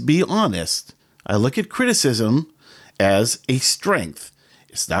 please be honest. I look at criticism as a strength.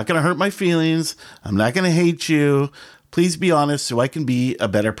 It's not going to hurt my feelings. I'm not going to hate you. Please be honest so I can be a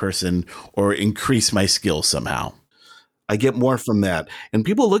better person or increase my skills somehow. I get more from that. And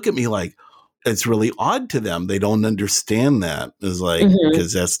people look at me like it's really odd to them. They don't understand that. It's like,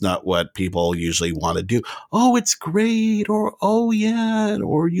 because that's not what people usually want to do. Oh, it's great. Or, oh yeah.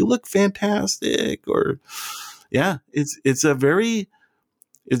 Or you look fantastic. Or yeah, it's very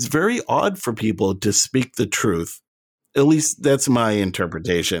odd for people to speak the truth. At least that's my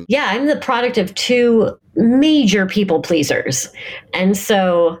interpretation. Yeah, I'm the product of two major people pleasers. And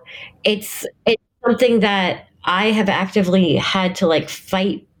so it's something that I have actively had to like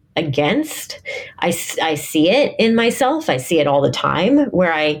fight against. I see it in myself. I see it all the time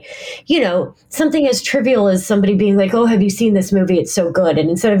where something as trivial as somebody being like, oh, have you seen this movie? It's so good. And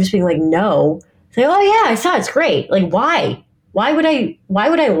instead of just being like, no, say, oh yeah, I saw it. It's great. Like, why? Why would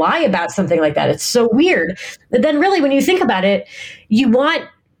I lie about something like that? It's so weird. But then really, when you think about it,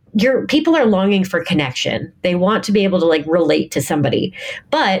 people are longing for connection. They want to be able to like relate to somebody.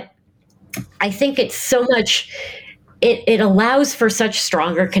 But I think it's so much, it allows for such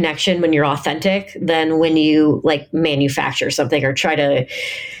stronger connection when you're authentic than when you like manufacture something or try to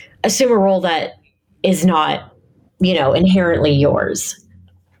assume a role that is not, inherently yours.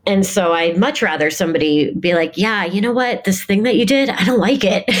 And so I'd much rather somebody be like, yeah, you know what? This thing that you did, I don't like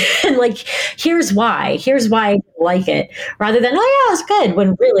it. And like, here's why I don't like it. Rather than, oh yeah, it's good.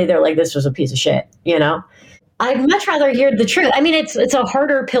 When really they're like, this was a piece of shit, I'd much rather hear the truth. I mean, it's a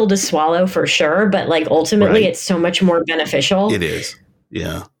harder pill to swallow for sure, but like ultimately It's so much more beneficial. It is.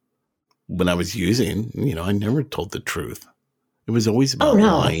 Yeah. When I was using, I never told the truth. It was always about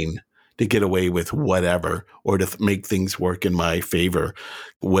lying to get away with whatever, or to make things work in my favor,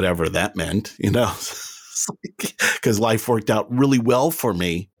 whatever that meant, because life worked out really well for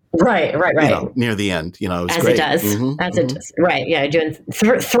me. Right. Near the end, it was as great. It does. It does. Right. Yeah. Doing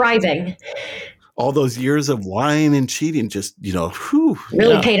thriving. All those years of lying and cheating just,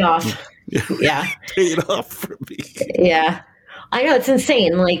 really paid off. Yeah. Paid off for me. Yeah. I know, it's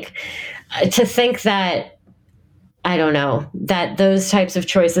insane. Like to think that, I don't know, that those types of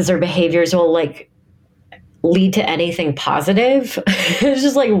choices or behaviors will like lead to anything positive. It's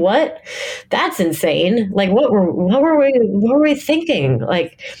just like, what? That's insane. Like what were we thinking?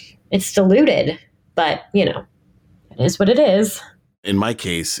 Like it's diluted, but it is what it is. In my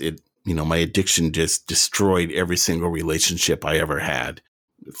case, my addiction just destroyed every single relationship I ever had.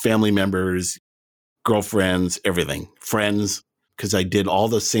 Family members, girlfriends, everything, friends. Because I did all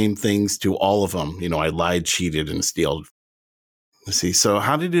the same things to all of them. I lied, cheated, and stealed. let's see. So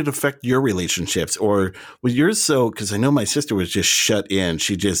how did it affect your relationships? Or was yours because I know my sister was just shut in.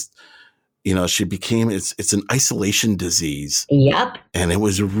 She just, she became, it's an isolation disease. Yep. And it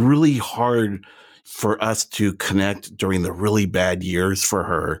was really hard for us to connect during the really bad years for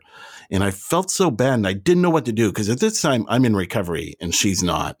her. And I felt so bad and I didn't know what to do because at this time I'm in recovery and she's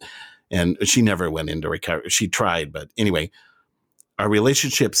not. And she never went into recovery. She tried. But anyway, our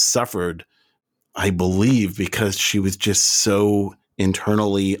relationship suffered, I believe, because she was just so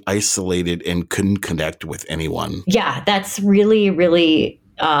internally isolated and couldn't connect with anyone. Yeah, that's really, really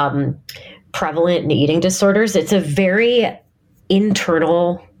prevalent in eating disorders. It's a very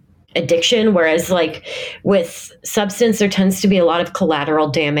internal addiction, whereas like with substance, there tends to be a lot of collateral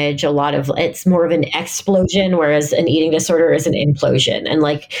damage, it's more of an explosion, whereas an eating disorder is an implosion. And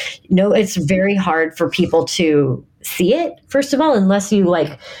like, it's very hard for people to see it, first of all, unless you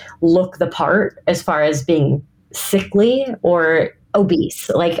like look the part as far as being sickly or obese.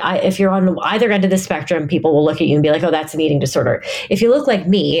 Like if you're on either end of the spectrum, people will look at you and be like, oh, that's an eating disorder. If you look like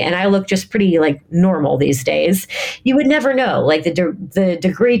me, and I look just pretty like normal these days, you would never know like the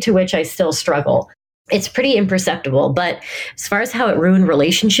degree to which I still struggle. It's pretty imperceptible. But as far as how it ruined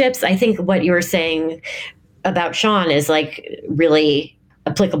relationships, I think what you were saying about Sean is like really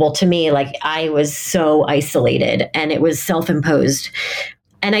applicable to me. Like I was so isolated and it was self-imposed.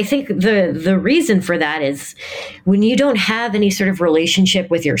 And I think the reason for that is when you don't have any sort of relationship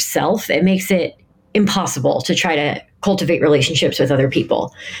with yourself, it makes it impossible to try to cultivate relationships with other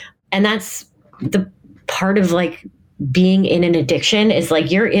people. And that's the part of like being in an addiction is like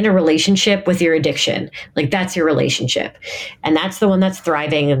you're in a relationship with your addiction. Like that's your relationship. And that's the one that's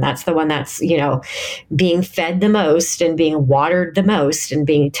thriving. And that's the one that's, being fed the most and being watered the most and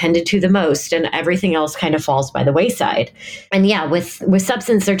being tended to the most. And everything else kind of falls by the wayside. And yeah, with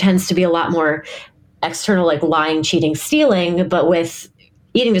substance, there tends to be a lot more external, like lying, cheating, stealing. But with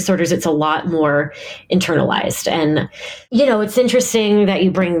eating disorders, it's a lot more internalized. And, it's interesting that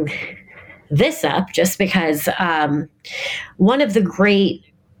you bring this up just because one of the great,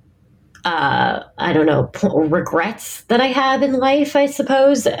 regrets that I have in life, I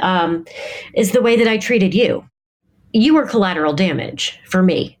suppose, is the way that I treated you. You were collateral damage for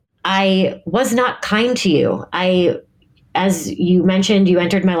me. I was not kind to you. As you mentioned, you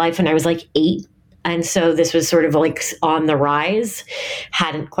entered my life when I was like 8. And so this was sort of like on the rise,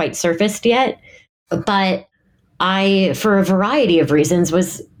 hadn't quite surfaced yet. But I, for a variety of reasons,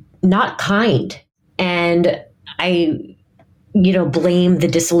 was not kind. And I, blame the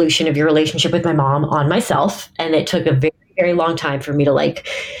dissolution of your relationship with my mom on myself. And it took a very, very long time for me to like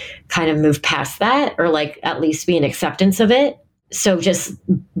kind of move past that or like at least be an acceptance of it. So just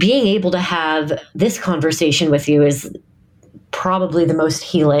being able to have this conversation with you is probably the most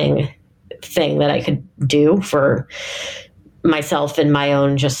healing thing that I could do for myself and my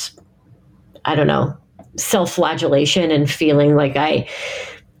own just, self-flagellation and feeling like I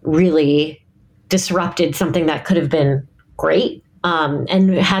really disrupted something that could have been great.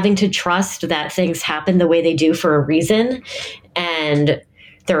 And having to trust that things happen the way they do for a reason. And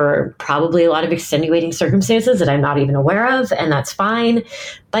there are probably a lot of extenuating circumstances that I'm not even aware of, and that's fine.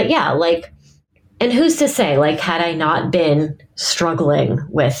 But yeah, like, and who's to say, like, had I not been struggling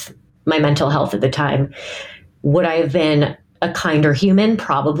with my mental health at the time, would I have been a kinder human?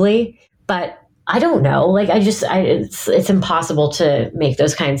 Probably. But I don't know. Like, it's impossible to make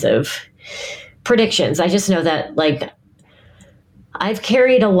those kinds of predictions. I just know that, like, I've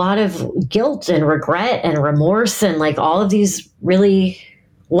carried a lot of guilt and regret and remorse and, like, all of these really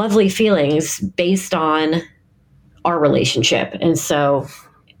lovely feelings based on our relationship. And so,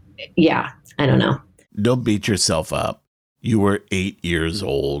 yeah, I don't know. Don't beat yourself up. You were 8 years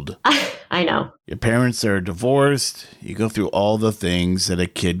old. I know. Your parents are divorced. You go through all the things that a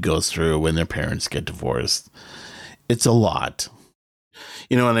kid goes through when their parents get divorced. It's a lot.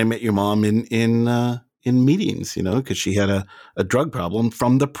 And I met your mom in meetings, because she had a drug problem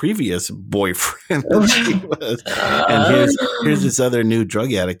from the previous boyfriend that she was. And here's this other new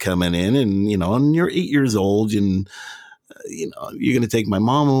drug addict coming in, and and you're 8 years old, and you're going to take my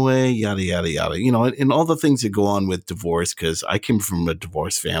mom away, yada, yada, yada, and all the things that go on with divorce, because I came from a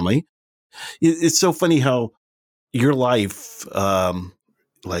divorced family. It's so funny how your life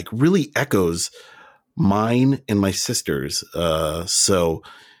like really echoes mine and my sister's. So,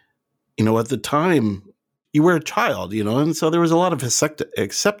 at the time you were a child, and so there was a lot of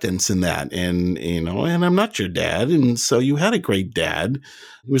acceptance in that. And, and I'm not your dad. And so you had a great dad.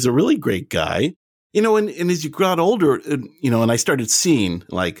 He was a really great guy. And as you got older, and I started seeing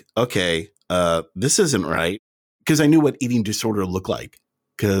like, okay, this isn't right, because I knew what eating disorder looked like,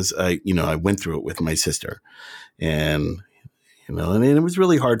 because I went through it with my sister, and and it was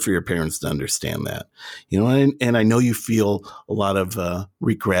really hard for your parents to understand that, and I know you feel a lot of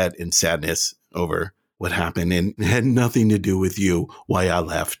regret and sadness over what happened, and it had nothing to do with you, why I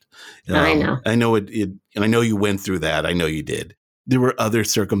left. I know. I know it, and I know you went through that. I know you did. There were other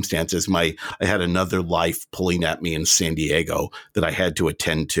circumstances. I had another life pulling at me in San Diego that I had to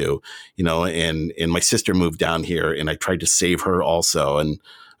attend to, and my sister moved down here, and I tried to save her also, and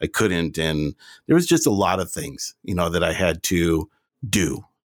I couldn't. And there was just a lot of things, that I had to do.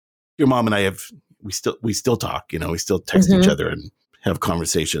 Your mom and I we still talk, we still text each other and have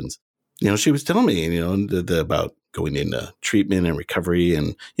conversations. She was telling me, about going into treatment and recovery.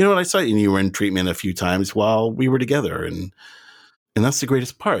 And, I saw you were in treatment a few times while we were together. And that's the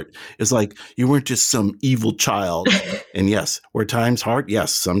greatest part. It's like you weren't just some evil child. And yes, were times hard?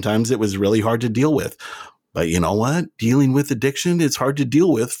 Yes, sometimes it was really hard to deal with. But you know what? Dealing with addiction, it's hard to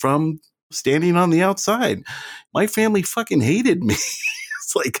deal with from standing on the outside. My family fucking hated me.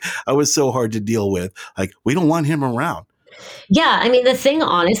 It's like I was so hard to deal with. Like, we don't want him around. Yeah. I mean, the thing,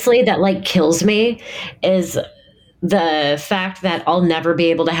 honestly, that like kills me is the fact that I'll never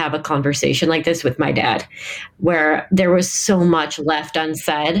be able to have a conversation like this with my dad, where there was so much left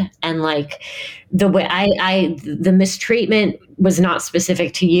unsaid. And like the way the mistreatment was not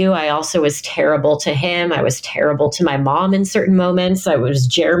specific to you. I also was terrible to him. I was terrible to my mom in certain moments.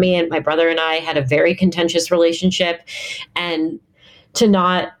 Jeremy and my brother and I had a very contentious relationship, and to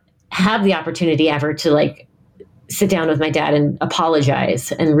not have the opportunity ever to like sit down with my dad and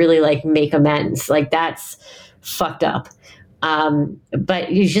apologize and really like make amends, like that's fucked up.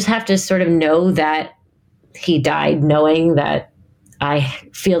 But you just have to sort of know that he died knowing that I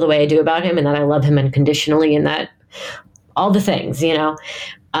feel the way I do about him and that I love him unconditionally and that all the things,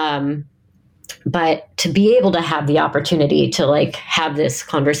 but to be able to have the opportunity to like have this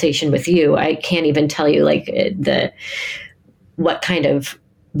conversation with you, I can't even tell you like what kind of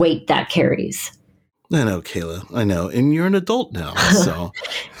weight that carries. I know, Kayla, I know. And you're an adult now. So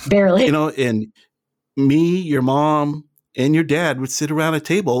barely, and me, your mom, and your dad would sit around a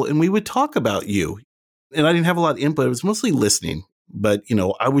table and we would talk about you. And I didn't have a lot of input. It was mostly listening. But,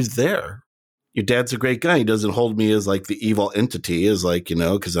 I was there. Your dad's a great guy. He doesn't hold me as like the evil entity, as like,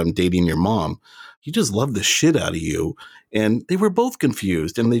 because I'm dating your mom. He just loved the shit out of you. And they were both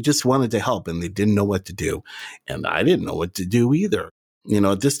confused and they just wanted to help and they didn't know what to do. And I didn't know what to do either.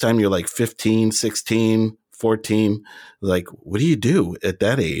 At this time, you're like 15, 16, 14. Like, what do you do at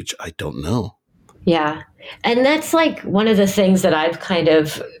that age? I don't know. Yeah. And that's like one of the things that I've kind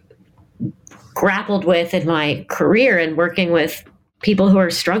of grappled with in my career and working with people who are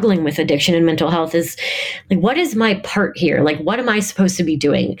struggling with addiction and mental health is like, what is my part here? Like, what am I supposed to be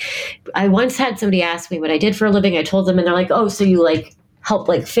doing? I once had somebody ask me what I did for a living. I told them and they're like, oh, so you like help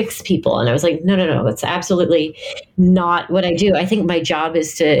like fix people. And I was like, no, that's absolutely not what I do. I think my job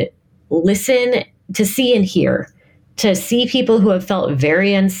is to listen, to see and hear, to see people who have felt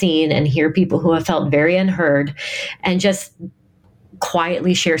very unseen and hear people who have felt very unheard and just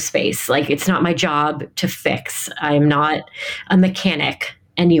quietly share space. Like, it's not my job to fix. I'm not a mechanic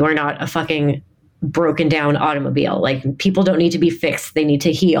and you are not a fucking broken down automobile. Like, people don't need to be fixed. They need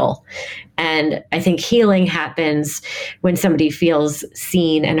to heal. And I think healing happens when somebody feels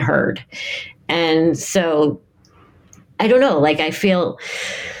seen and heard. And so I don't know, like I feel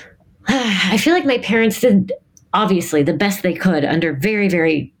like my parents did obviously the best they could under very,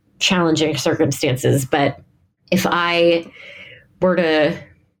 very challenging circumstances. But if I were to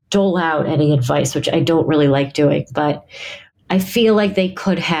dole out any advice, which I don't really like doing, but I feel like they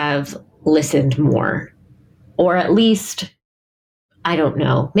could have listened more, or at least, I don't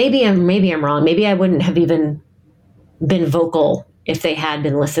know, maybe I'm wrong. Maybe I wouldn't have even been vocal if they had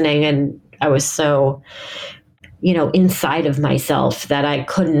been listening. And I was so, inside of myself that I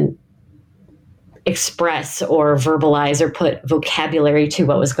couldn't express or verbalize or put vocabulary to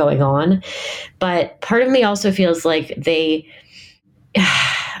what was going on. But part of me also feels like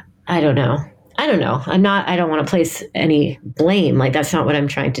I don't know. I don't want to place any blame. Like, that's not what I'm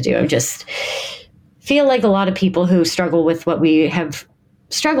trying to do. I just feel like a lot of people who struggle with what we have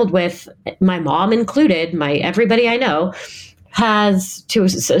struggled with, my mom included, everybody I know, has to a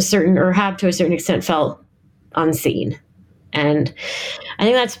certain extent felt unseen. And I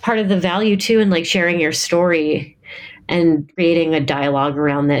think that's part of the value too, in like sharing your story and creating a dialogue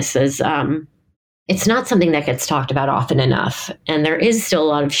around this is, it's not something that gets talked about often enough. And there is still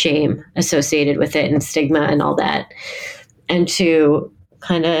a lot of shame associated with it and stigma and all that. And to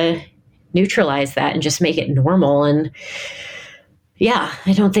kind of neutralize that and just make it normal. And yeah,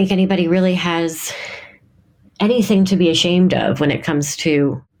 I don't think anybody really has anything to be ashamed of when it comes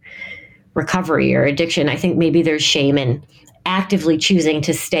to recovery or addiction. I think maybe there's shame in actively choosing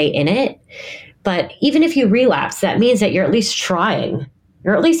to stay in it. But even if you relapse, that means that you're at least trying.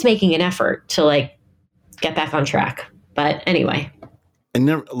 You're at least making an effort to like get back on track. But anyway.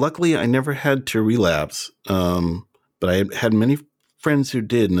 Luckily, I never had to relapse. But I had many friends who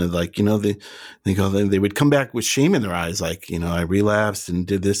did, and they're like, they would come back with shame in their eyes, like, I relapsed and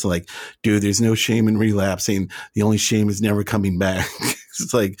did this. Like, dude, there's no shame in relapsing. The only shame is never coming back.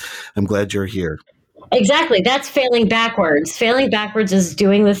 It's like, I'm glad you're here. Exactly. That's failing backwards. Failing backwards is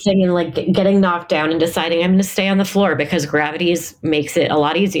doing the thing and like getting knocked down and deciding I'm going to stay on the floor because gravity makes it a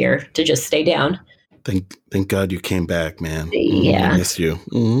lot easier to just stay down. Thank God you came back, man. Yeah. I miss you.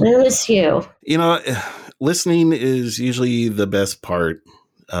 Mm-hmm. I miss you. Listening is usually the best part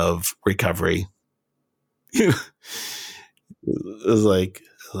of recovery. It was like,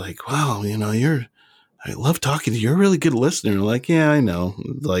 wow, I love talking to you. You're a really good listener. Like, yeah, I know.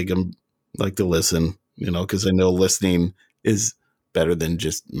 Like, I'm like to listen, because I know listening is better than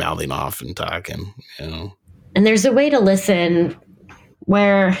just mouthing off and talking, And there's a way to listen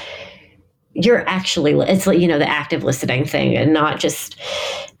where you're actually, it's like, the active listening thing and not just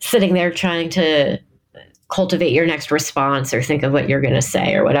sitting there trying to cultivate your next response or think of what you're going to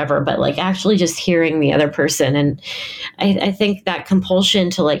say or whatever, but like actually just hearing the other person. And I think that compulsion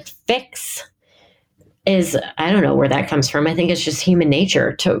to like fix is, I don't know where that comes from. I think it's just human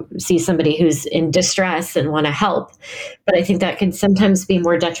nature to see somebody who's in distress and want to help. But I think that can sometimes be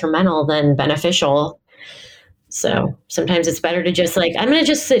more detrimental than beneficial. So sometimes it's better to just like, I'm going to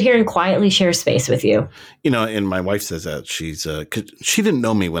just sit here and quietly share space with you. And my wife says that she's, 'cause she didn't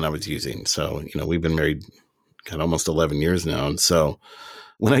know me when I was using. So, we've been married almost 11 years now. And so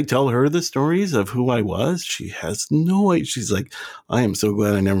when I tell her the stories of who I was, she has no idea. She's like, I am so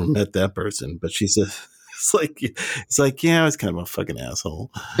glad I never met that person. But she says, it's like, yeah, I was kind of a fucking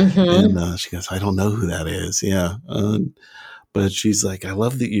asshole. Mm-hmm. And she goes, I don't know who that is. Yeah. But she's like, I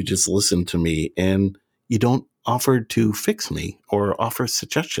love that you just listen to me and you don't offer to fix me or offer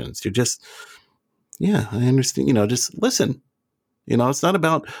suggestions. You're just, yeah, I understand, just listen. It's not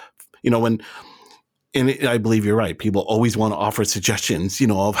about, I believe you're right. People always want to offer suggestions,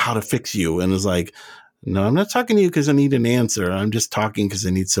 of how to fix you. And it's like, no, I'm not talking to you because I need an answer. I'm just talking because I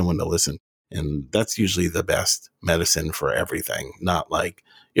need someone to listen. And that's usually the best medicine for everything. Not like,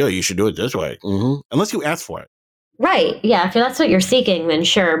 you should do it this way. Mm-hmm. Unless you ask for it. Right. Yeah. If that's what you're seeking, then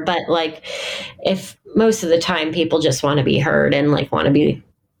sure. But like, if most of the time people just want to be heard and like want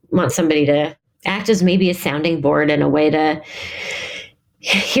somebody to act as maybe a sounding board and a way to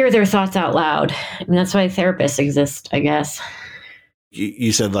hear their thoughts out loud. I mean, that's why therapists exist, I guess.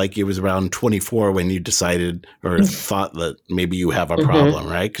 You said like it was around 24 when you decided or thought that maybe you have a problem,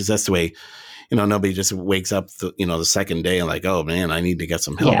 right? Because that's the way, nobody just wakes up, the second day and like, oh man, I need to get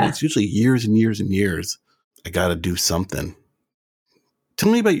some help. Yeah. It's usually years and years and years. I got to do something.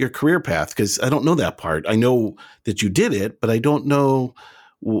 Tell me about your career path, because I don't know that part. I know that you did it, but I don't know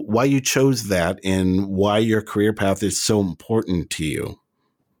why you chose that and why your career path is so important to you.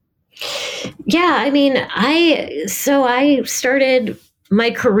 Yeah, I mean, I started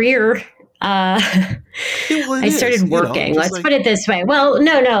my career. I started working. Let's put it this way. Well,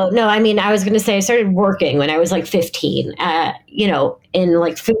 no. I mean, I was going to say I started working when I was like 15, in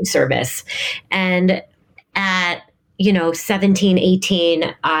like food service. And at, 17,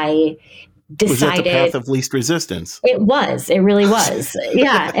 18, I decided. Was that the path of least resistance? It really was.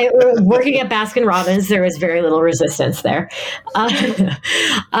 Yeah. Working at Baskin Robbins, there was very little resistance there. But,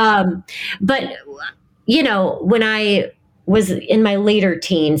 when I was in my later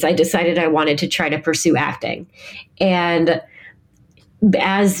teens, I decided I wanted to try to pursue acting. And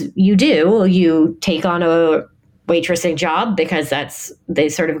as you do, you take on a waitressing job because they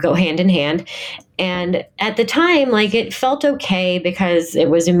sort of go hand in hand. And at the time, like it felt okay because it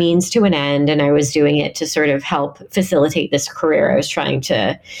was a means to an end and I was doing it to sort of help facilitate this career I was trying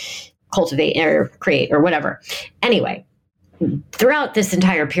to cultivate or create or whatever. Anyway, throughout this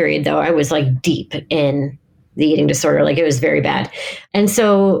entire period though, I was like deep in the eating disorder, like it was very bad. And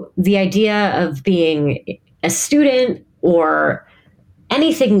so the idea of being a student or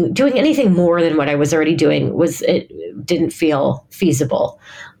doing anything more than what I was already doing it didn't feel feasible.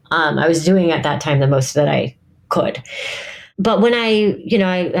 I was doing at that time the most that I could. But when I,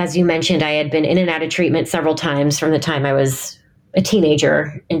 as you mentioned, I had been in and out of treatment several times from the time I was a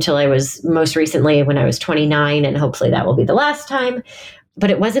teenager until I was most recently when I was 29, and hopefully that will be the last time. But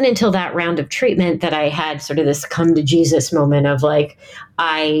it wasn't until that round of treatment that I had sort of this come to Jesus moment of like,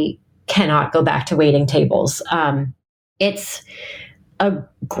 I cannot go back to waiting tables. It's a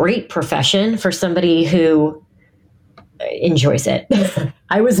great profession for somebody who enjoys it.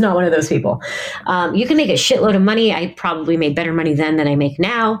 I was not one of those people. You can make a shitload of money. I probably made better money then than I make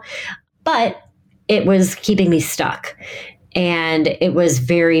now, but it was keeping me stuck. And it was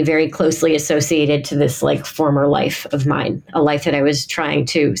very, very closely associated to this like former life of mine, a life that I was trying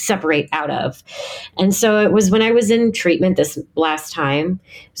to separate out of. And so it was when I was in treatment this last time,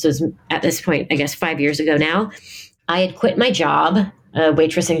 so it was at this point, I guess 5 years ago now, I had quit my job, a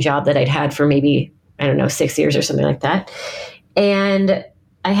waitressing job that I'd had for maybe, I don't know, 6 years or something like that. And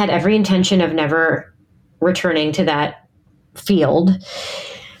I had every intention of never returning to that field,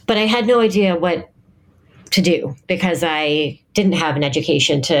 but I had no idea what to do because I didn't have an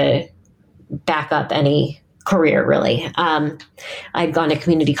education to back up any career, really. I'd gone to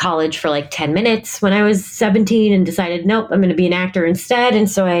community college for like 10 minutes when I was 17 and decided, nope, I'm going to be an actor instead. And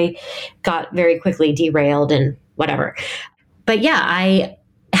so I got very quickly derailed and whatever. But yeah, I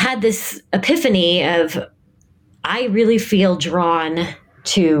had this epiphany of I really feel drawn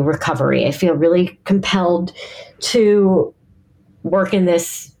to recovery. I feel really compelled to work in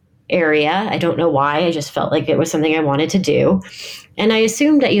this area. I don't know why. I just felt like it was something I wanted to do. And I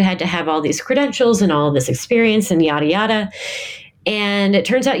assumed that you had to have all these credentials and all of this experience and yada, yada. And it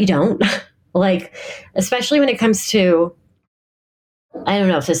turns out you don't. Like, especially when it comes to, I don't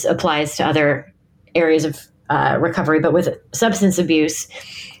know if this applies to other areas of recovery, but with substance abuse,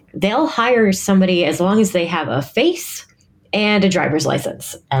 they'll hire somebody as long as they have a face and a driver's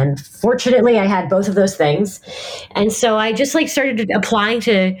license. And fortunately, I had both of those things. And so I just like started applying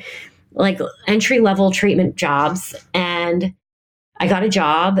to like entry-level treatment jobs. And I got a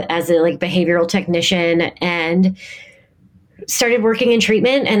job as a like behavioral technician and started working in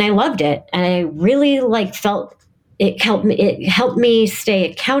treatment, and I loved it. And I really like felt it helped me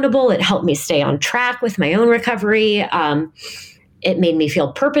stay accountable. It helped me stay on track with my own recovery. It made me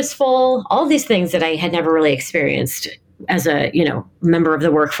feel purposeful, all these things that I had never really experienced as a, member of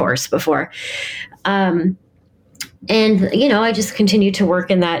the workforce before. And, I just continued to work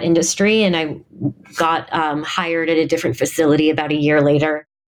in that industry, and I got hired at a different facility about a year later,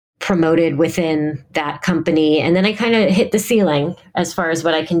 promoted within that company. And then I kind of hit the ceiling as far as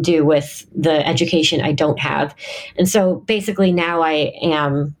what I can do with the education I don't have. And so basically now I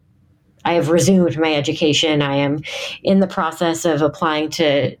have resumed my education. I am in the process of applying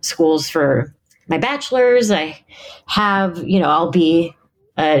to schools for my bachelor's. I have, I'll be,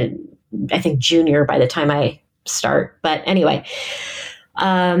 I think, junior by the time I start. But anyway,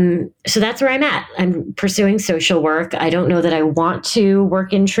 so that's where I'm at. I'm pursuing social work. I don't know that I want to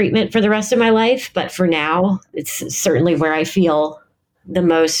work in treatment for the rest of my life, but for now, it's certainly where I feel the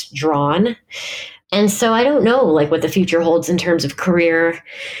most drawn. And so I don't know like what the future holds in terms of career.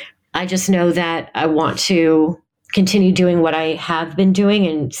 I just know that I want to continue doing what I have been doing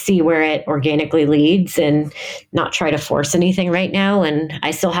and see where it organically leads and not try to force anything right now. And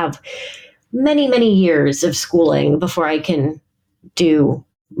I still have many, many years of schooling before I can do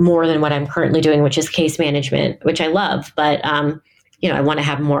more than what I'm currently doing, which is case management, which I love, but, I want to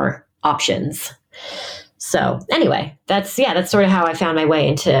have more options. So anyway, that's sort of how I found my way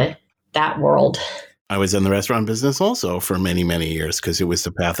into that world. I was in the restaurant business also for many, many years because it was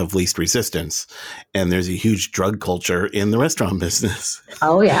the path of least resistance. And there's a huge drug culture in the restaurant business.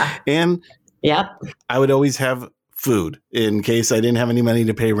 Oh, yeah. And yep. I would always have food. In case I didn't have any money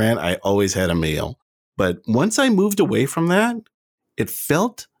to pay rent, I always had a meal. But once I moved away from that, it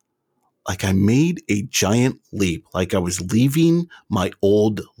felt like I made a giant leap, like I was leaving my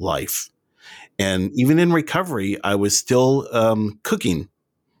old life. And even in recovery, I was still cooking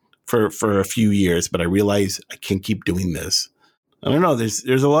for a few years, but I realized I can't keep doing this. I don't know. There's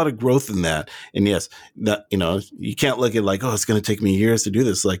a lot of growth in that. And yes, you can't look at like, oh, it's going to take me years to do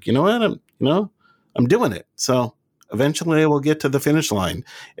this. Like, you know what? I'm doing it. So eventually I will get to the finish line.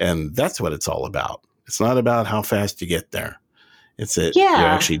 And that's what it's all about. It's not about how fast you get there. It's you're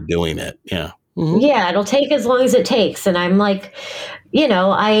actually doing it. Yeah. Mm-hmm. Yeah, it'll take as long as it takes. And I'm like,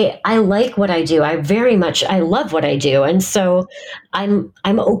 I like what I do. I love what I do. And so I'm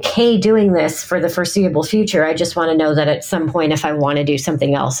okay doing this for the foreseeable future. I just want to know that at some point, if I want to do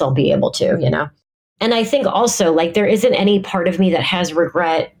something else, I'll be able to, And I think also like there isn't any part of me that has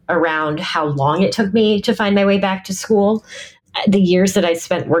regret around how long it took me to find my way back to school. The years that I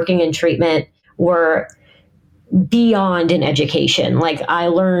spent working in treatment were beyond an education. Like I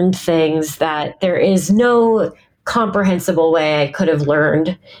learned things that there is no comprehensible way I could have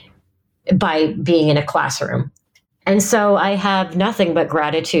learned by being in a classroom. And so I have nothing but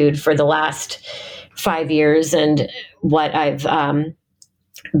gratitude for the last 5 years and what I've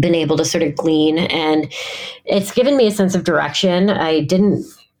been able to sort of glean. And it's given me a sense of direction. I didn't,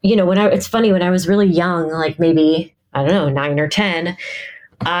 it's funny, when I was really young, like maybe I don't know, 9 or 10,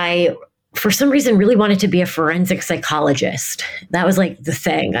 I, for some reason, really wanted to be a forensic psychologist. That was like the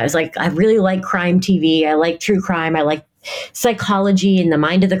thing. I was like, I really like crime TV. I like true crime. I like psychology, and the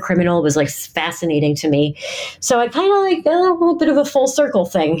mind of the criminal was like fascinating to me. So I kind of like a little bit of a full circle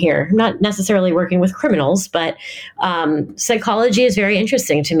thing here. Not necessarily working with criminals, but psychology is very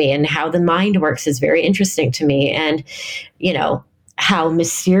interesting to me, and how the mind works is very interesting to me. And, you know, how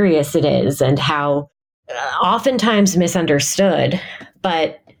mysterious it is, and how oftentimes misunderstood.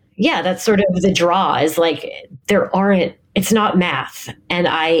 But yeah, that's sort of the draw, is like it's not math, and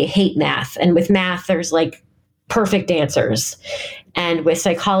I hate math. And with math, there's like perfect answers. And with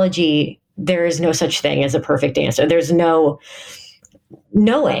psychology, there is no such thing as a perfect answer. There's no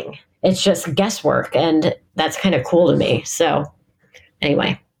knowing. It's just guesswork. And that's kind of cool to me. So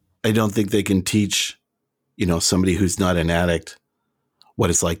anyway. I don't think they can teach, somebody who's not an addict what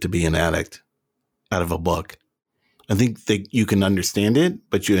it's like to be an addict out of a book. I think that you can understand it,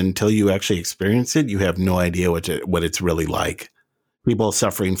 but until you actually experience it, you have no idea what it's really like. People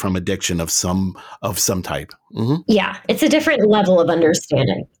suffering from addiction of some type. Mm-hmm. Yeah, it's a different level of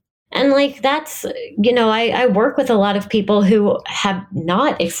understanding. And like that's, I work with a lot of people who have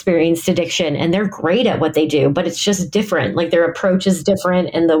not experienced addiction, and they're great at what they do, but it's just different. Like their approach is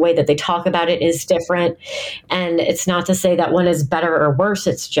different, and the way that they talk about it is different. And it's not to say that one is better or worse,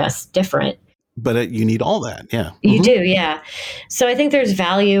 it's just different. But you need all that, yeah. You do, yeah. So I think there's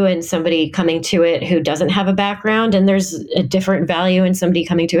value in somebody coming to it who doesn't have a background, and there's a different value in somebody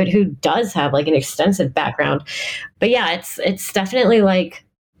coming to it who does have like an extensive background. But yeah, it's definitely like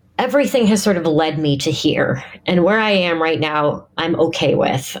everything has sort of led me to here. And where I am right now, I'm okay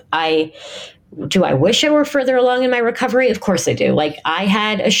with. Do I wish I were further along in my recovery? Of course I do. Like I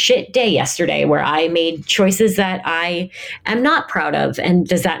had a shit day yesterday where I made choices that I am not proud of. And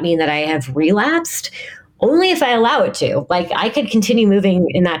does that mean that I have relapsed? Only if I allow it to. Like I could continue moving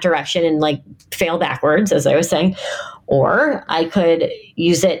in that direction and like fail backwards, as I was saying, or I could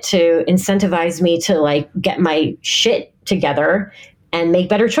use it to incentivize me to like get my shit together and make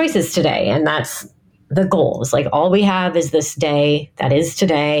better choices today. And that's the goal. Is like all we have is this day that is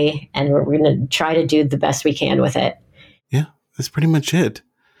today, and we're going to try to do the best we can with it. Yeah, that's pretty much it.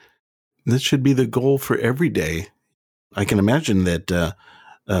 That should be the goal for every day. I can imagine that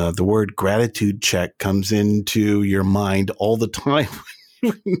the word gratitude check comes into your mind all the time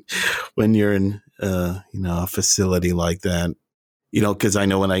when you're in a facility like that. Because I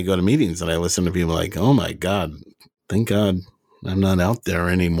know when I go to meetings and I listen to people like, oh my God, thank God I'm not out there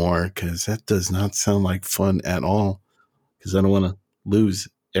anymore, because that does not sound like fun at all, because I don't want to lose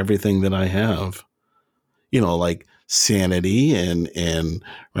everything that I have, like sanity and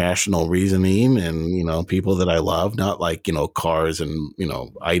rational reasoning and, people that I love, not like, cars and,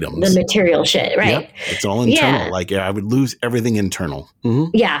 items. The material shit, right? Yep, it's all internal. Yeah. Like I would lose everything internal. Mm-hmm.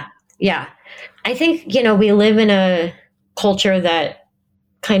 Yeah. Yeah. I think, we live in a culture that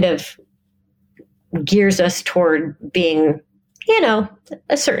kind of gears us toward being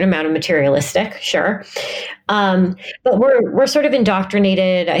a certain amount of materialistic, sure. But we're sort of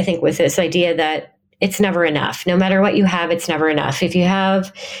indoctrinated, I think, with this idea that it's never enough. No matter what you have, it's never enough. If you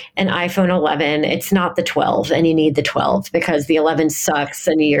have an iPhone 11, it's not the 12, and you need the 12 because the 11 sucks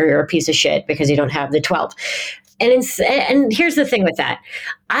and you're a piece of shit because you don't have the 12. And here's the thing with that.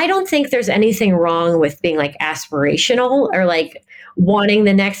 I don't think there's anything wrong with being like aspirational or like wanting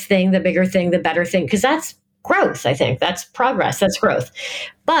the next thing, the bigger thing, the better thing, because that's growth. I think that's progress. That's growth.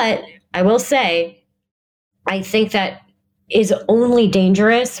 But I will say, I think that is only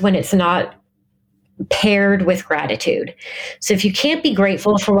dangerous when it's not paired with gratitude. So if you can't be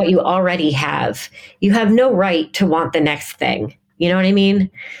grateful for what you already have, you have no right to want the next thing. You know what I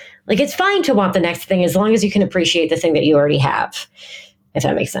mean? Like it's fine to want the next thing as long as you can appreciate the thing that you already have, if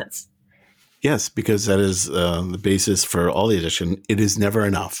that makes sense. Yes, because that is the basis for all the addiction. It is never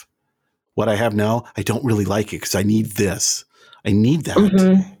enough. What I have now, I don't really like it because I need this. I need that.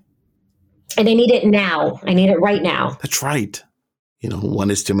 Mm-hmm. And I need it now. I need it right now. That's right. One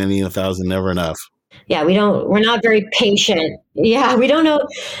is too many, 1,000 never enough. Yeah, we're not very patient. Yeah, we don't know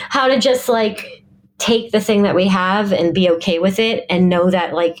how to just like take the thing that we have and be okay with it and know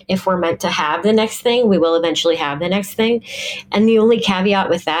that like if we're meant to have the next thing, we will eventually have the next thing. And the only caveat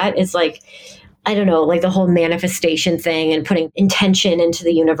with that is like, I don't know, like the whole manifestation thing and putting intention into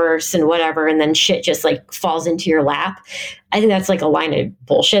the universe and whatever, and then shit just like falls into your lap. I think that's like a line of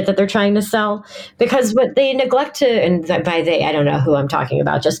bullshit that they're trying to sell, because what they neglect to, and by they, I don't know who I'm talking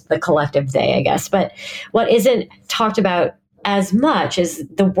about, just the collective they, I guess. But what isn't talked about as much is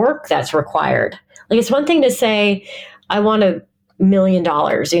the work that's required. Like it's one thing to say, I want $1 million,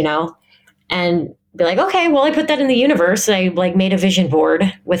 and be like, okay, well, I put that in the universe. I like made a vision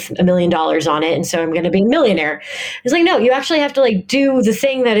board with $1 million on it. And so I'm going to be a millionaire. It's like, no, you actually have to like do the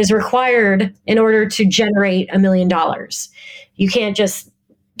thing that is required in order to generate $1 million. You can't just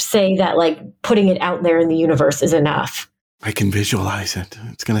say that like putting it out there in the universe is enough. I can visualize it.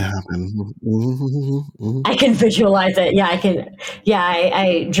 It's going to happen. I can visualize it. Yeah, I can. Yeah,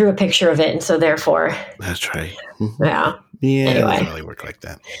 I drew a picture of it. And so therefore. That's right. Yeah. Yeah, anyway. It doesn't really work like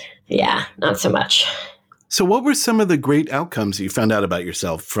that. Yeah, not so much. So what were some of the great outcomes that you found out about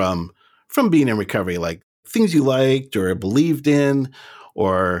yourself from being in recovery? Like things you liked or believed in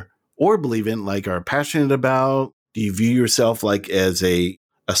or believe in, like are passionate about? Do you view yourself like as a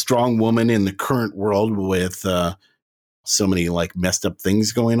strong woman in the current world with so many like messed up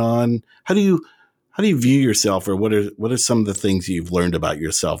things going on? How do you view yourself, or what are some of the things you've learned about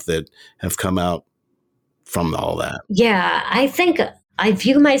yourself that have come out from all that? Yeah, I think I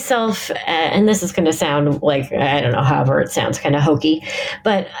view myself, and this is going to sound like, I don't know, however it sounds kind of hokey,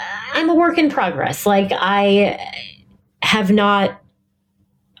 but I'm a work in progress. Like I have not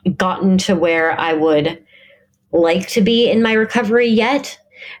gotten to where I would like to be in my recovery yet.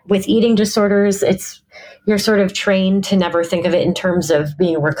 With eating disorders, you're sort of trained to never think of it in terms of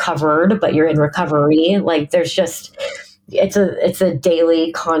being recovered, but you're in recovery. Like there's just, it's a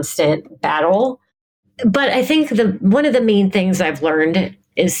daily constant battle. But I think one of the main things I've learned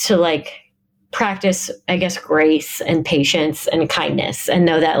is to like practice, I guess, grace and patience and kindness, and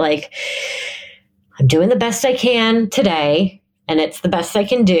know that like I'm doing the best I can today and it's the best I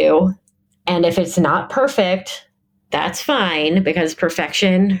can do. And if it's not perfect, that's fine, because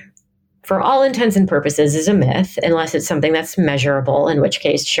perfection, for all intents and purposes, is a myth, unless it's something that's measurable, in which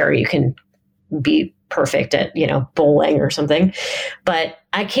case, sure, you can be perfect at, bowling or something, but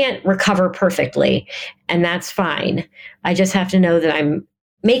I can't recover perfectly, and that's fine. I just have to know that I'm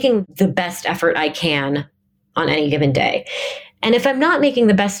making the best effort I can on any given day. And if I'm not making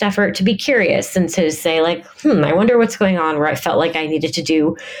the best effort, to be curious and to say like, I wonder what's going on, where I felt like I needed to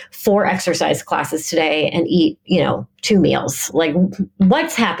do 4 exercise classes today and eat, 2 meals. Like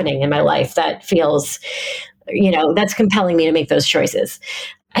what's happening in my life that feels, that's compelling me to make those choices.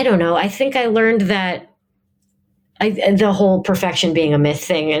 I don't know. I think I learned that the whole perfection being a myth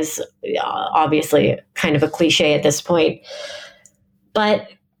thing is obviously kind of a cliche at this point, but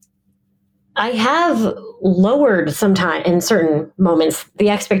I have lowered sometimes in certain moments the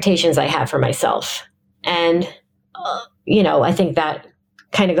expectations I have for myself. And, I think that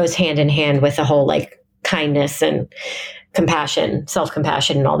kind of goes hand in hand with the whole like kindness and compassion,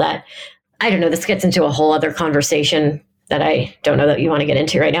 self-compassion and all that. I don't know, this gets into a whole other conversation that I don't know that you want to get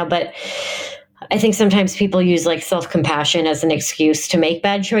into right now, but I think sometimes people use like self-compassion as an excuse to make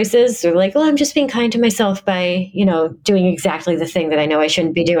bad choices. They're like, well, I'm just being kind to myself by, doing exactly the thing that I know I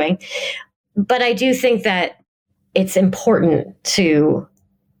shouldn't be doing. But I do think that it's important to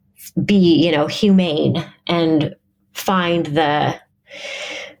be, humane and find the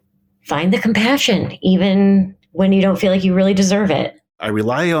compassion, even when you don't feel like you really deserve it. I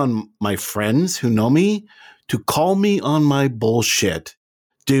rely on my friends who know me to call me on my bullshit.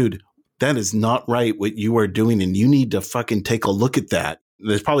 Dude, that is not right what you are doing, and you need to fucking take a look at that.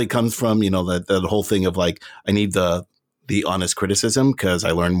 This probably comes from, the whole thing of like, I need the honest criticism, because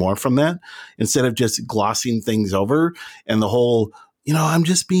I learned more from that instead of just glossing things over. And the whole,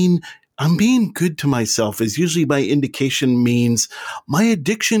 I'm being good to myself is usually my indication means my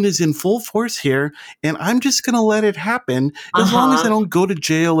addiction is in full force here, and I'm just going to let it happen as long as I don't go to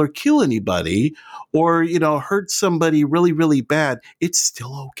jail or kill anybody or, hurt somebody really, really bad. It's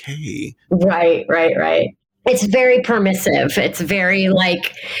still okay. Right. It's very permissive. It's very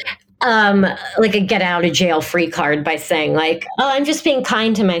like a get out of jail free card by saying like, oh, I'm just being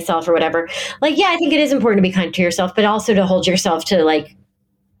kind to myself or whatever. Like, yeah, I think it is important to be kind to yourself, but also to hold yourself to like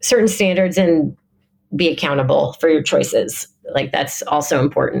certain standards and be accountable for your choices. Like that's also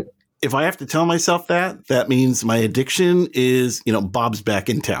important. If I have to tell myself that means my addiction is, Bob's back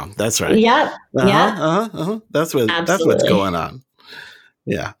in town. That's right. Yeah. That's what's going on.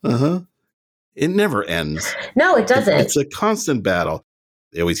 Yeah. It never ends. No, it doesn't. It's a constant battle.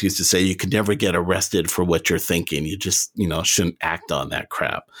 They always used to say you could never get arrested for what you're thinking. You just, shouldn't act on that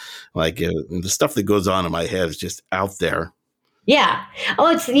crap. Like the stuff that goes on in my head is just out there. Yeah.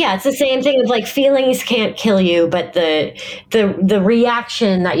 Oh, it's the same thing of like feelings can't kill you, but the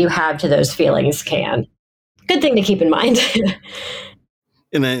reaction that you have to those feelings can. Good thing to keep in mind.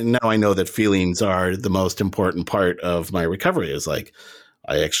 And then now I know that feelings are the most important part of my recovery. Is like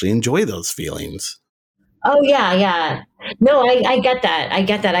I actually enjoy those feelings. Oh yeah, yeah. No, I get that. I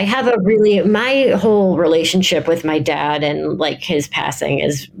get that. I have my whole relationship with my dad and like his passing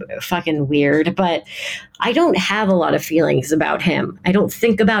is fucking weird, but I don't have a lot of feelings about him. I don't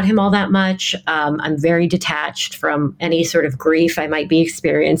think about him all that much. I'm very detached from any sort of grief I might be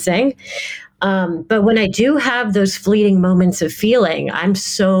experiencing. But when I do have those fleeting moments of feeling, I'm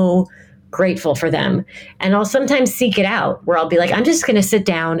so grateful for them. And I'll sometimes seek it out where I'll be like, I'm just going to sit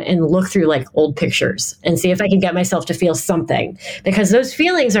down and look through like old pictures and see if I can get myself to feel something, because those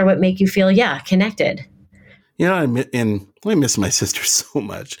feelings are what make you feel, connected. I miss my sister so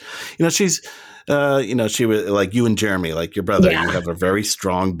much. She's, she was like you and Jeremy, like your brother, you have a very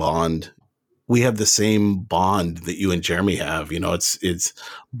strong bond. We have the same bond that you and Jeremy have. It's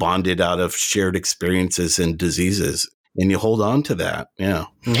bonded out of shared experiences and diseases. And you hold on to that. Yeah.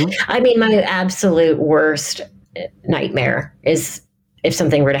 Mm-hmm. I mean, my absolute worst nightmare is if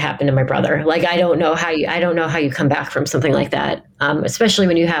something were to happen to my brother. Like, I don't know how you come back from something like that. Especially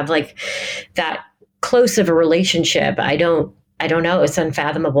when you have like that close of a relationship. I don't know. It's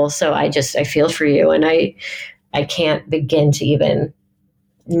unfathomable. So I feel for you. And I can't begin to even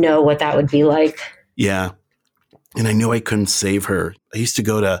know what that would be like. Yeah. And I knew I couldn't save her. I used to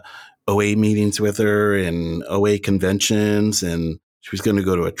go to OA meetings with her and OA conventions, and she was going to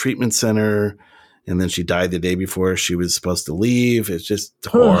go to a treatment center, and then she died the day before she was supposed to leave. It's just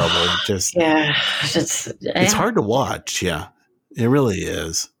horrible. It's hard to watch. Yeah, it really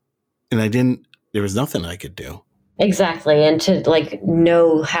is. And there was nothing I could do. Exactly. And to like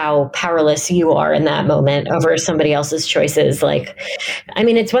know how powerless you are in that moment over somebody else's choices. Like, I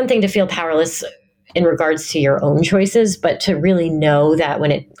mean, it's one thing to feel powerless in regards to your own choices, but to really know that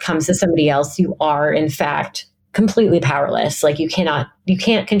when it comes to somebody else, you are in fact completely powerless. Like you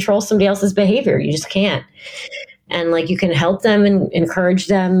can't control somebody else's behavior. You just can't. And like, you can help them and encourage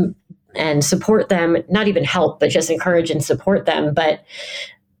them and support them, not even help, but just encourage and support them. But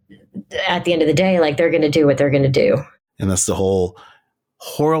at the end of the day, like they're going to do what they're going to do. And that's the whole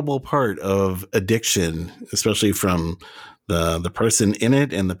horrible part of addiction, especially from the person in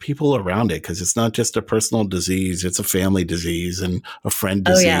it and the people around it, because it's not just a personal disease, it's a family disease and a friend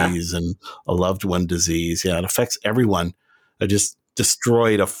disease and a loved one disease. Yeah, it affects everyone. I just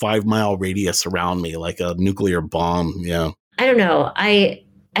destroyed a 5-mile radius around me like a nuclear bomb. Yeah. I don't know. I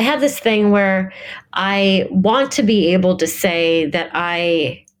have this thing where I want to be able to say that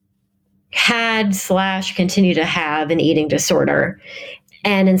I had / continue to have an eating disorder.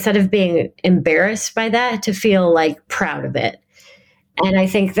 And instead of being embarrassed by that, to feel like proud of it. And I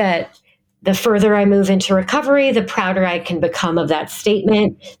think that the further I move into recovery, the prouder I can become of that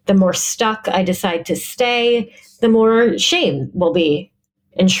statement. The more stuck I decide to stay, the more shame will be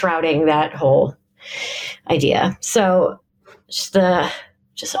enshrouding that whole idea. So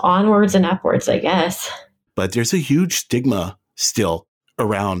just onwards and upwards, I guess. But there's a huge stigma still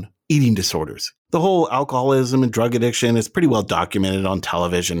around eating disorders. The whole alcoholism and drug addiction is pretty well documented on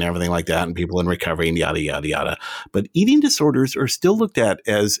television and everything like that, and people in recovery and yada, yada, yada. But eating disorders are still looked at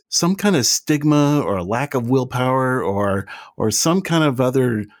as some kind of stigma or a lack of willpower or some kind of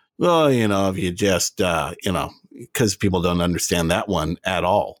other, if you just, because people don't understand that one at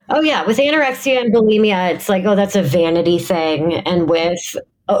all. Oh, yeah. With anorexia and bulimia, it's like, that's a vanity thing. And with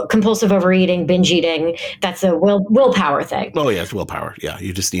compulsive overeating, binge eating, that's a willpower thing. Oh, yeah, it's willpower. Yeah,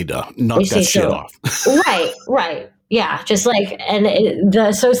 you just need to knock that shit off. Right. Yeah, just like, and the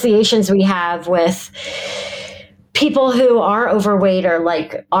associations we have with people who are overweight or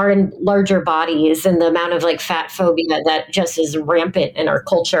like are in larger bodies, and the amount of like fat phobia that just is rampant in our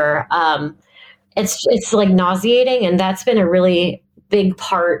culture. It's like nauseating, and that's been a really big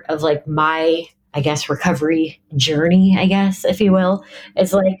part of like my, I guess, recovery journey, I guess, if you will.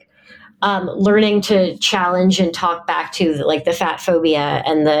 It's like learning to challenge and talk back to like the fat phobia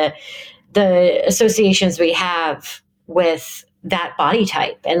and the associations we have with that body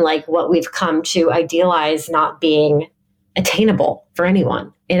type, and like what we've come to idealize not being attainable for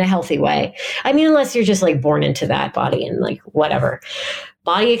anyone in a healthy way. I mean, unless you're just like born into that body and like whatever.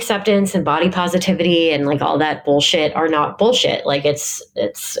 Body acceptance and body positivity and like all that bullshit are not bullshit. Like it's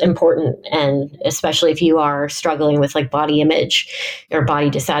important. And especially if you are struggling with like body image or body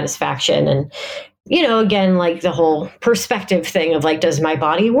dissatisfaction. And, again, like the whole perspective thing of like, does my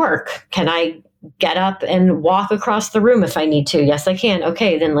body work? Can I get up and walk across the room if I need to? Yes, I can.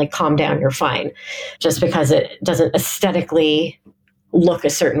 Okay, then like calm down. You're fine. Just because it doesn't aesthetically look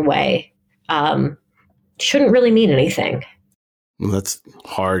a certain way shouldn't really mean anything. Well, that's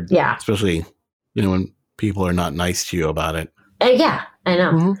hard. Yeah. Especially, when people are not nice to you about it. Yeah, I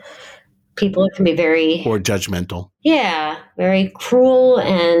know. Mm-hmm. People can be very... Or judgmental. Yeah, very cruel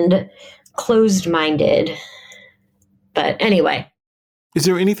and closed-minded. But anyway. Is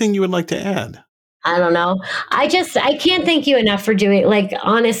there anything you would like to add? I don't know. I can't thank you enough for doing, like,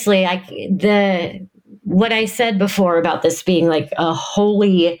 honestly, what I said before about this being like a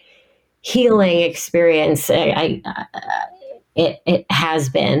holy healing experience, it has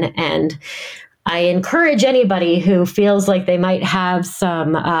been. And I encourage anybody who feels like they might have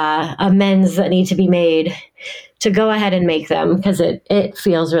some amends that need to be made to go ahead and make them, because it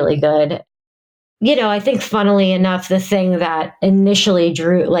feels really good. You know, I think funnily enough, the thing that initially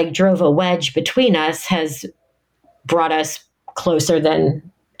drove a wedge between us has brought us closer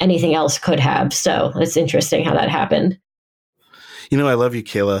than anything else could have. So it's interesting how that happened. You know, I love you,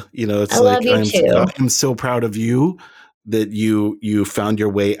 Kayla. You know, it's I love you too. I'm so proud of you that you found your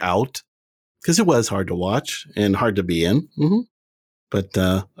way out, because it was hard to watch and hard to be in. Mm-hmm. But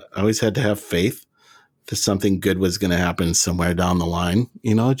I always had to have faith that something good was going to happen somewhere down the line.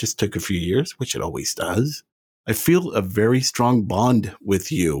 You know, it just took a few years, which it always does. I feel a very strong bond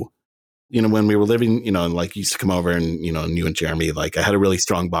with you. You know, when we were living, you know, and like you used to come over and, you know, and you and Jeremy, like I had a really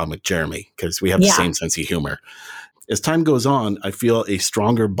strong bond with Jeremy because we have the same sense of humor. As time goes on, I feel a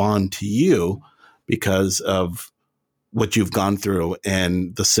stronger bond to you because of what you've gone through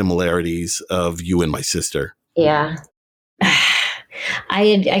and the similarities of you and my sister. Yeah.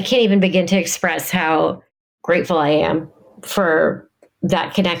 I can't even begin to express how grateful I am for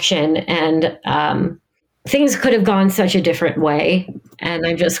that connection. And things could have gone such a different way. And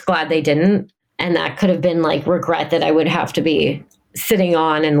I'm just glad they didn't. And that could have been like regret that I would have to be sitting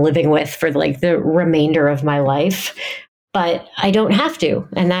on and living with for like the remainder of my life. But I don't have to.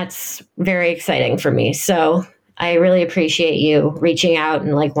 And that's very exciting for me. So I really appreciate you reaching out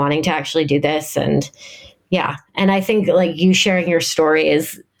and like wanting to actually do this. And yeah. And I think like you sharing your story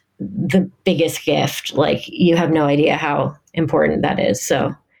is the biggest gift. Like you have no idea how important that is.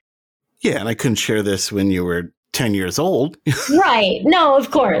 So. Yeah. And I couldn't share this when you were 10 years old. Right. No,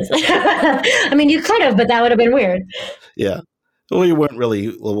 of course. I mean, you could have, but that would have been weird. Yeah. Well, you weren't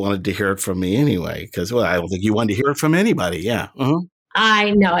really wanted to hear it from me anyway, because, well, I don't think you wanted to hear it from anybody. Yeah. Uh-huh. I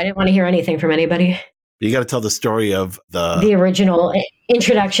didn't want to hear anything from anybody. You got to tell the story of the original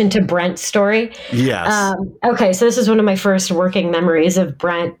introduction to Brent story. Yes. Okay. So this is one of my first working memories of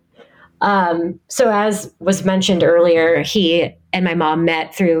Brent. So as was mentioned earlier, he and my mom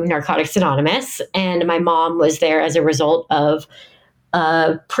met through Narcotics Anonymous, and my mom was there as a result of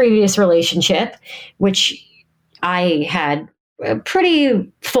a previous relationship, which I had a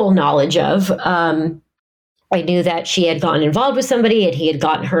pretty full knowledge of. I knew that she had gotten involved with somebody and he had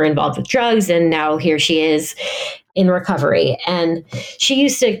gotten her involved with drugs. And now here she is in recovery. And she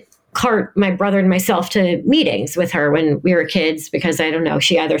used to cart my brother and myself to meetings with her when we were kids, because I don't know,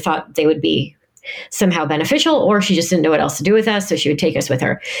 she either thought they would be somehow beneficial or she just didn't know what else to do with us. So she would take us with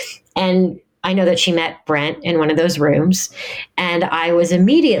her. And I know that she met Brent in one of those rooms. And I was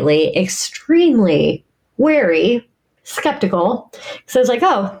immediately extremely wary, skeptical. So I was like,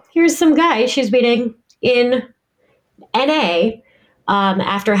 oh, here's some guy she's meeting in NA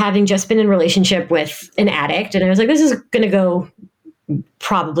after having just been in relationship with an addict. And I was like, this is going to go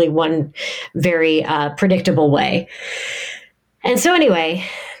probably one very predictable way. And so anyway,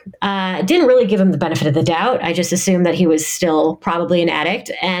 didn't really give him the benefit of the doubt. I just assumed that he was still probably an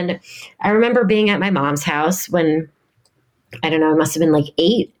addict. And I remember being at my mom's house when, I don't know, I must have been like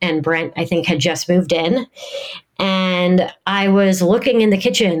 8, and Brent, I think, had just moved in. And I was looking in the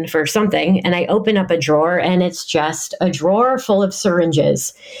kitchen for something, and I open up a drawer, and it's just a drawer full of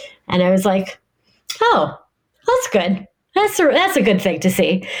syringes. And I was like, oh, that's good. That's a good thing to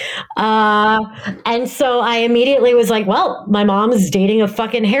see. And so I immediately was like, well, my mom's dating a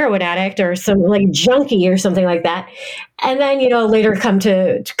fucking heroin addict or some like junkie or something like that. And then, you know, later come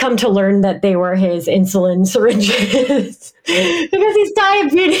to learn that they were his insulin syringes because he's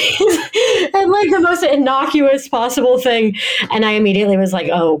diabetes and like the most innocuous possible thing. And I immediately was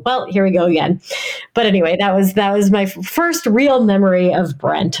like, oh, well, here we go again. But anyway, that was my first real memory of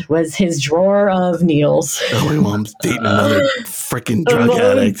Brent, was his drawer of needles. Oh, my mom's dating another freaking drug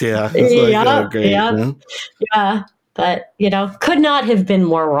addict. Yeah. It's like, yeah, oh, great. yeah. Yeah. But, you know, could not have been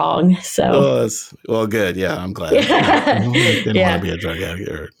more wrong. So, well, good. Yeah, I'm glad. I didn't want to be a drug addict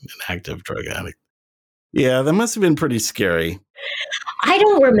or an active drug addict. Yeah, that must have been pretty scary. I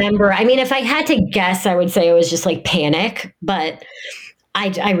don't remember. I mean, if I had to guess, I would say it was just like panic, but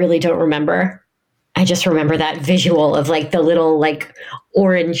I really don't remember. I just remember that visual of like the little like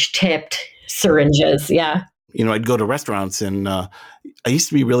orange tipped syringes. Yeah. You know, I'd go to restaurants and I used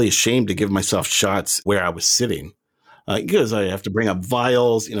to be really ashamed to give myself shots where I was sitting. Because I have to bring up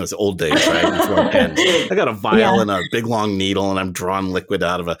vials. It's old days, right? Before pens. I got a vial and a big long needle, and I'm drawing liquid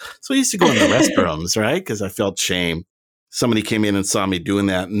out of it. So I used to go in the restrooms, right? Because I felt shame. Somebody came in and saw me doing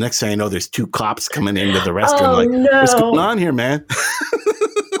that. And next thing I know, there's 2 cops coming into the restroom. What's going on here, man?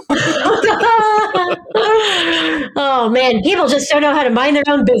 Oh man, people just don't know how to mind their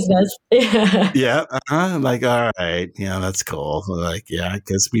own business. Yeah. Like, all right. Yeah, that's cool. Like, yeah,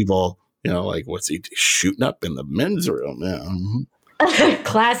 because people, like, what's he shooting up in the men's room? Yeah.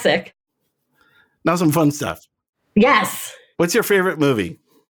 Classic. Now some fun stuff. Yes. What's your favorite movie?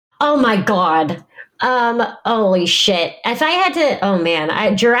 Oh my God. Holy shit. If I had to, oh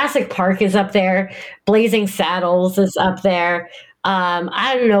man, Jurassic Park is up there. Blazing Saddles is up there.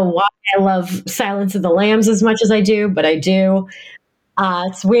 I don't know why I love Silence of the Lambs as much as I do, but I do.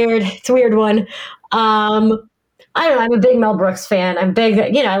 It's weird. It's a weird one. I don't know. I'm a big Mel Brooks fan. I'm big,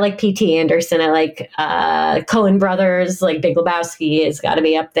 I like P.T. Anderson. I like Coen Brothers, like Big Lebowski has got to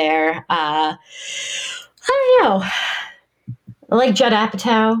be up there. I don't know. I like Judd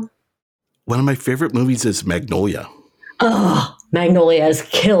Apatow. One of my favorite movies is Magnolia. Oh, Magnolia is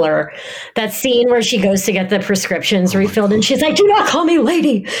killer. That scene where she goes to get the prescriptions refilled and she's like, do not call me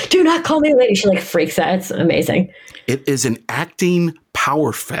lady. Do not call me lady. She like freaks out. It's amazing. It is an acting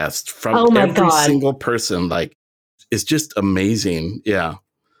power fest from every single person. Like, it's just amazing. Yeah.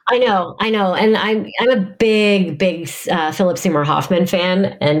 I know. And I'm a big Philip Seymour Hoffman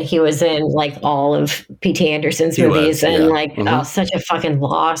fan. And he was in like all of P.T. Anderson's movies. Such a fucking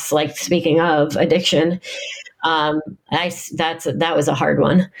loss. Like, speaking of addiction. That was a hard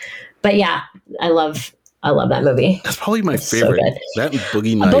one, but yeah, I love that movie. That's probably my favorite. So that and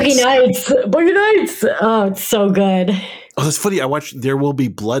Boogie Nights. Boogie Nights. Oh, it's so good. Oh, that's funny. I watched There Will Be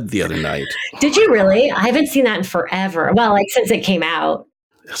Blood the other night. Did you really? I haven't seen that in forever. Well, like since it came out,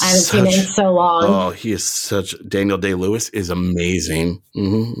 I haven't seen it in so long. Oh, he is such. Daniel Day-Lewis is amazing.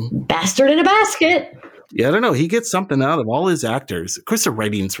 Mm-hmm. Bastard in a basket. Yeah, I don't know. He gets something out of all his actors. Of course, the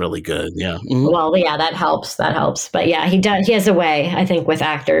writing's really good. Yeah. Mm-hmm. Well, yeah, that helps. But yeah, he does. He has a way, I think, with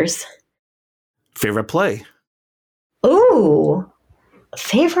actors. Favorite play? Ooh,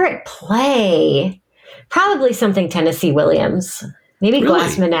 favorite play. Probably something Tennessee Williams. Maybe really?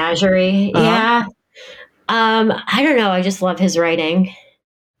 Glass Menagerie. Uh-huh. Yeah. I don't know. I just love his writing.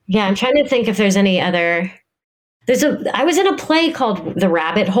 Yeah, I'm trying to think if there's any other. I was in a play called The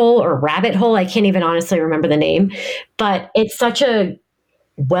Rabbit Hole or Rabbit Hole. I can't even honestly remember the name, but it's such a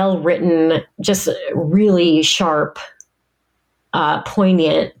well-written, just really sharp,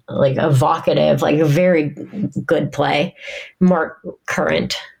 poignant, like evocative, like a very good play, more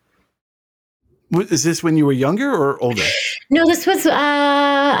current. Is this when you were younger or older? No, this was,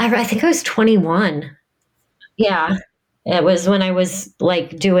 I think I was 21. Yeah. It was when I was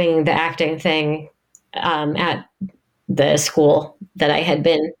like doing the acting thing at the school that I had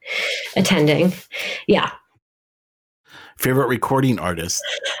been attending. Yeah. Favorite recording artist?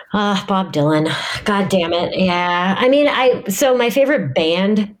 Bob Dylan. God damn it. Yeah. I mean, my favorite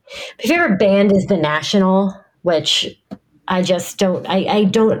band is The National, which I just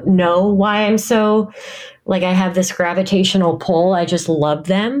don't know why I'm so, like, I have this gravitational pull. I just love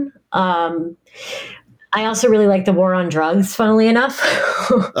them. I also really like The War on Drugs, funnily enough.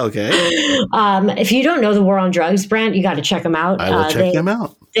 Okay. If you don't know The War on Drugs, Brent, you got to check them out. I will check them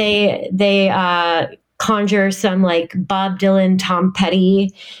out. They conjure some like Bob Dylan, Tom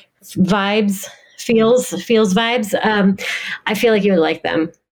Petty vibes, feels vibes. I feel like you would like them.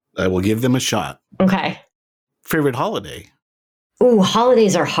 I will give them a shot. Okay. Favorite holiday? Ooh,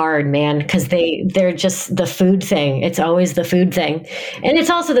 holidays are hard, man, because they're just the food thing. It's always the food thing. And it's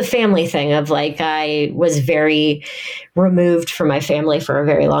also the family thing of like, I was very removed from my family for a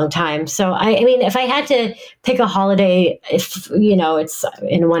very long time. So, I mean, if I had to pick a holiday, if, it's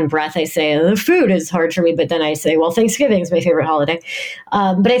in one breath, I say the food is hard for me, but then I say, well, Thanksgiving is my favorite holiday.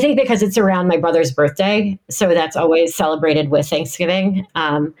 But I think because it's around my brother's birthday, so that's always celebrated with Thanksgiving.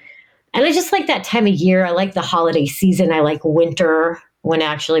 And I just like that time of year. I like the holiday season. I like winter when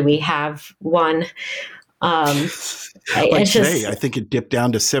actually we have one. Like today, I think it dipped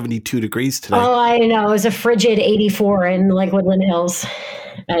down to 72 degrees today. Oh, I know. It was a frigid 84 in like Woodland Hills.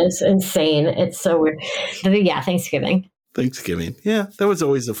 It's insane. It's so weird. But yeah, Thanksgiving. Yeah, that was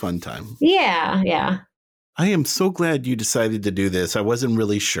always a fun time. Yeah. I am so glad you decided to do this. I wasn't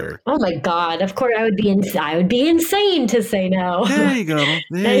really sure. Oh my God! Of course, I would be insane to say no. There you go.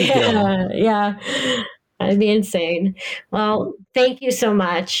 Yeah, I'd be insane. Well, thank you so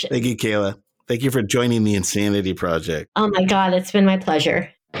much. Thank you, Kayla. Thank you for joining the Insanity Project. Oh my God, it's been my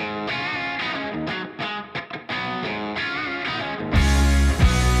pleasure.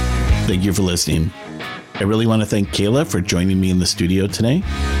 Thank you for listening. I really want to thank Kayla for joining me in the studio today.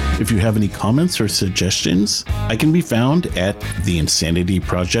 If you have any comments or suggestions, I can be found at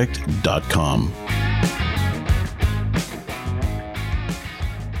theinsanityproject.com.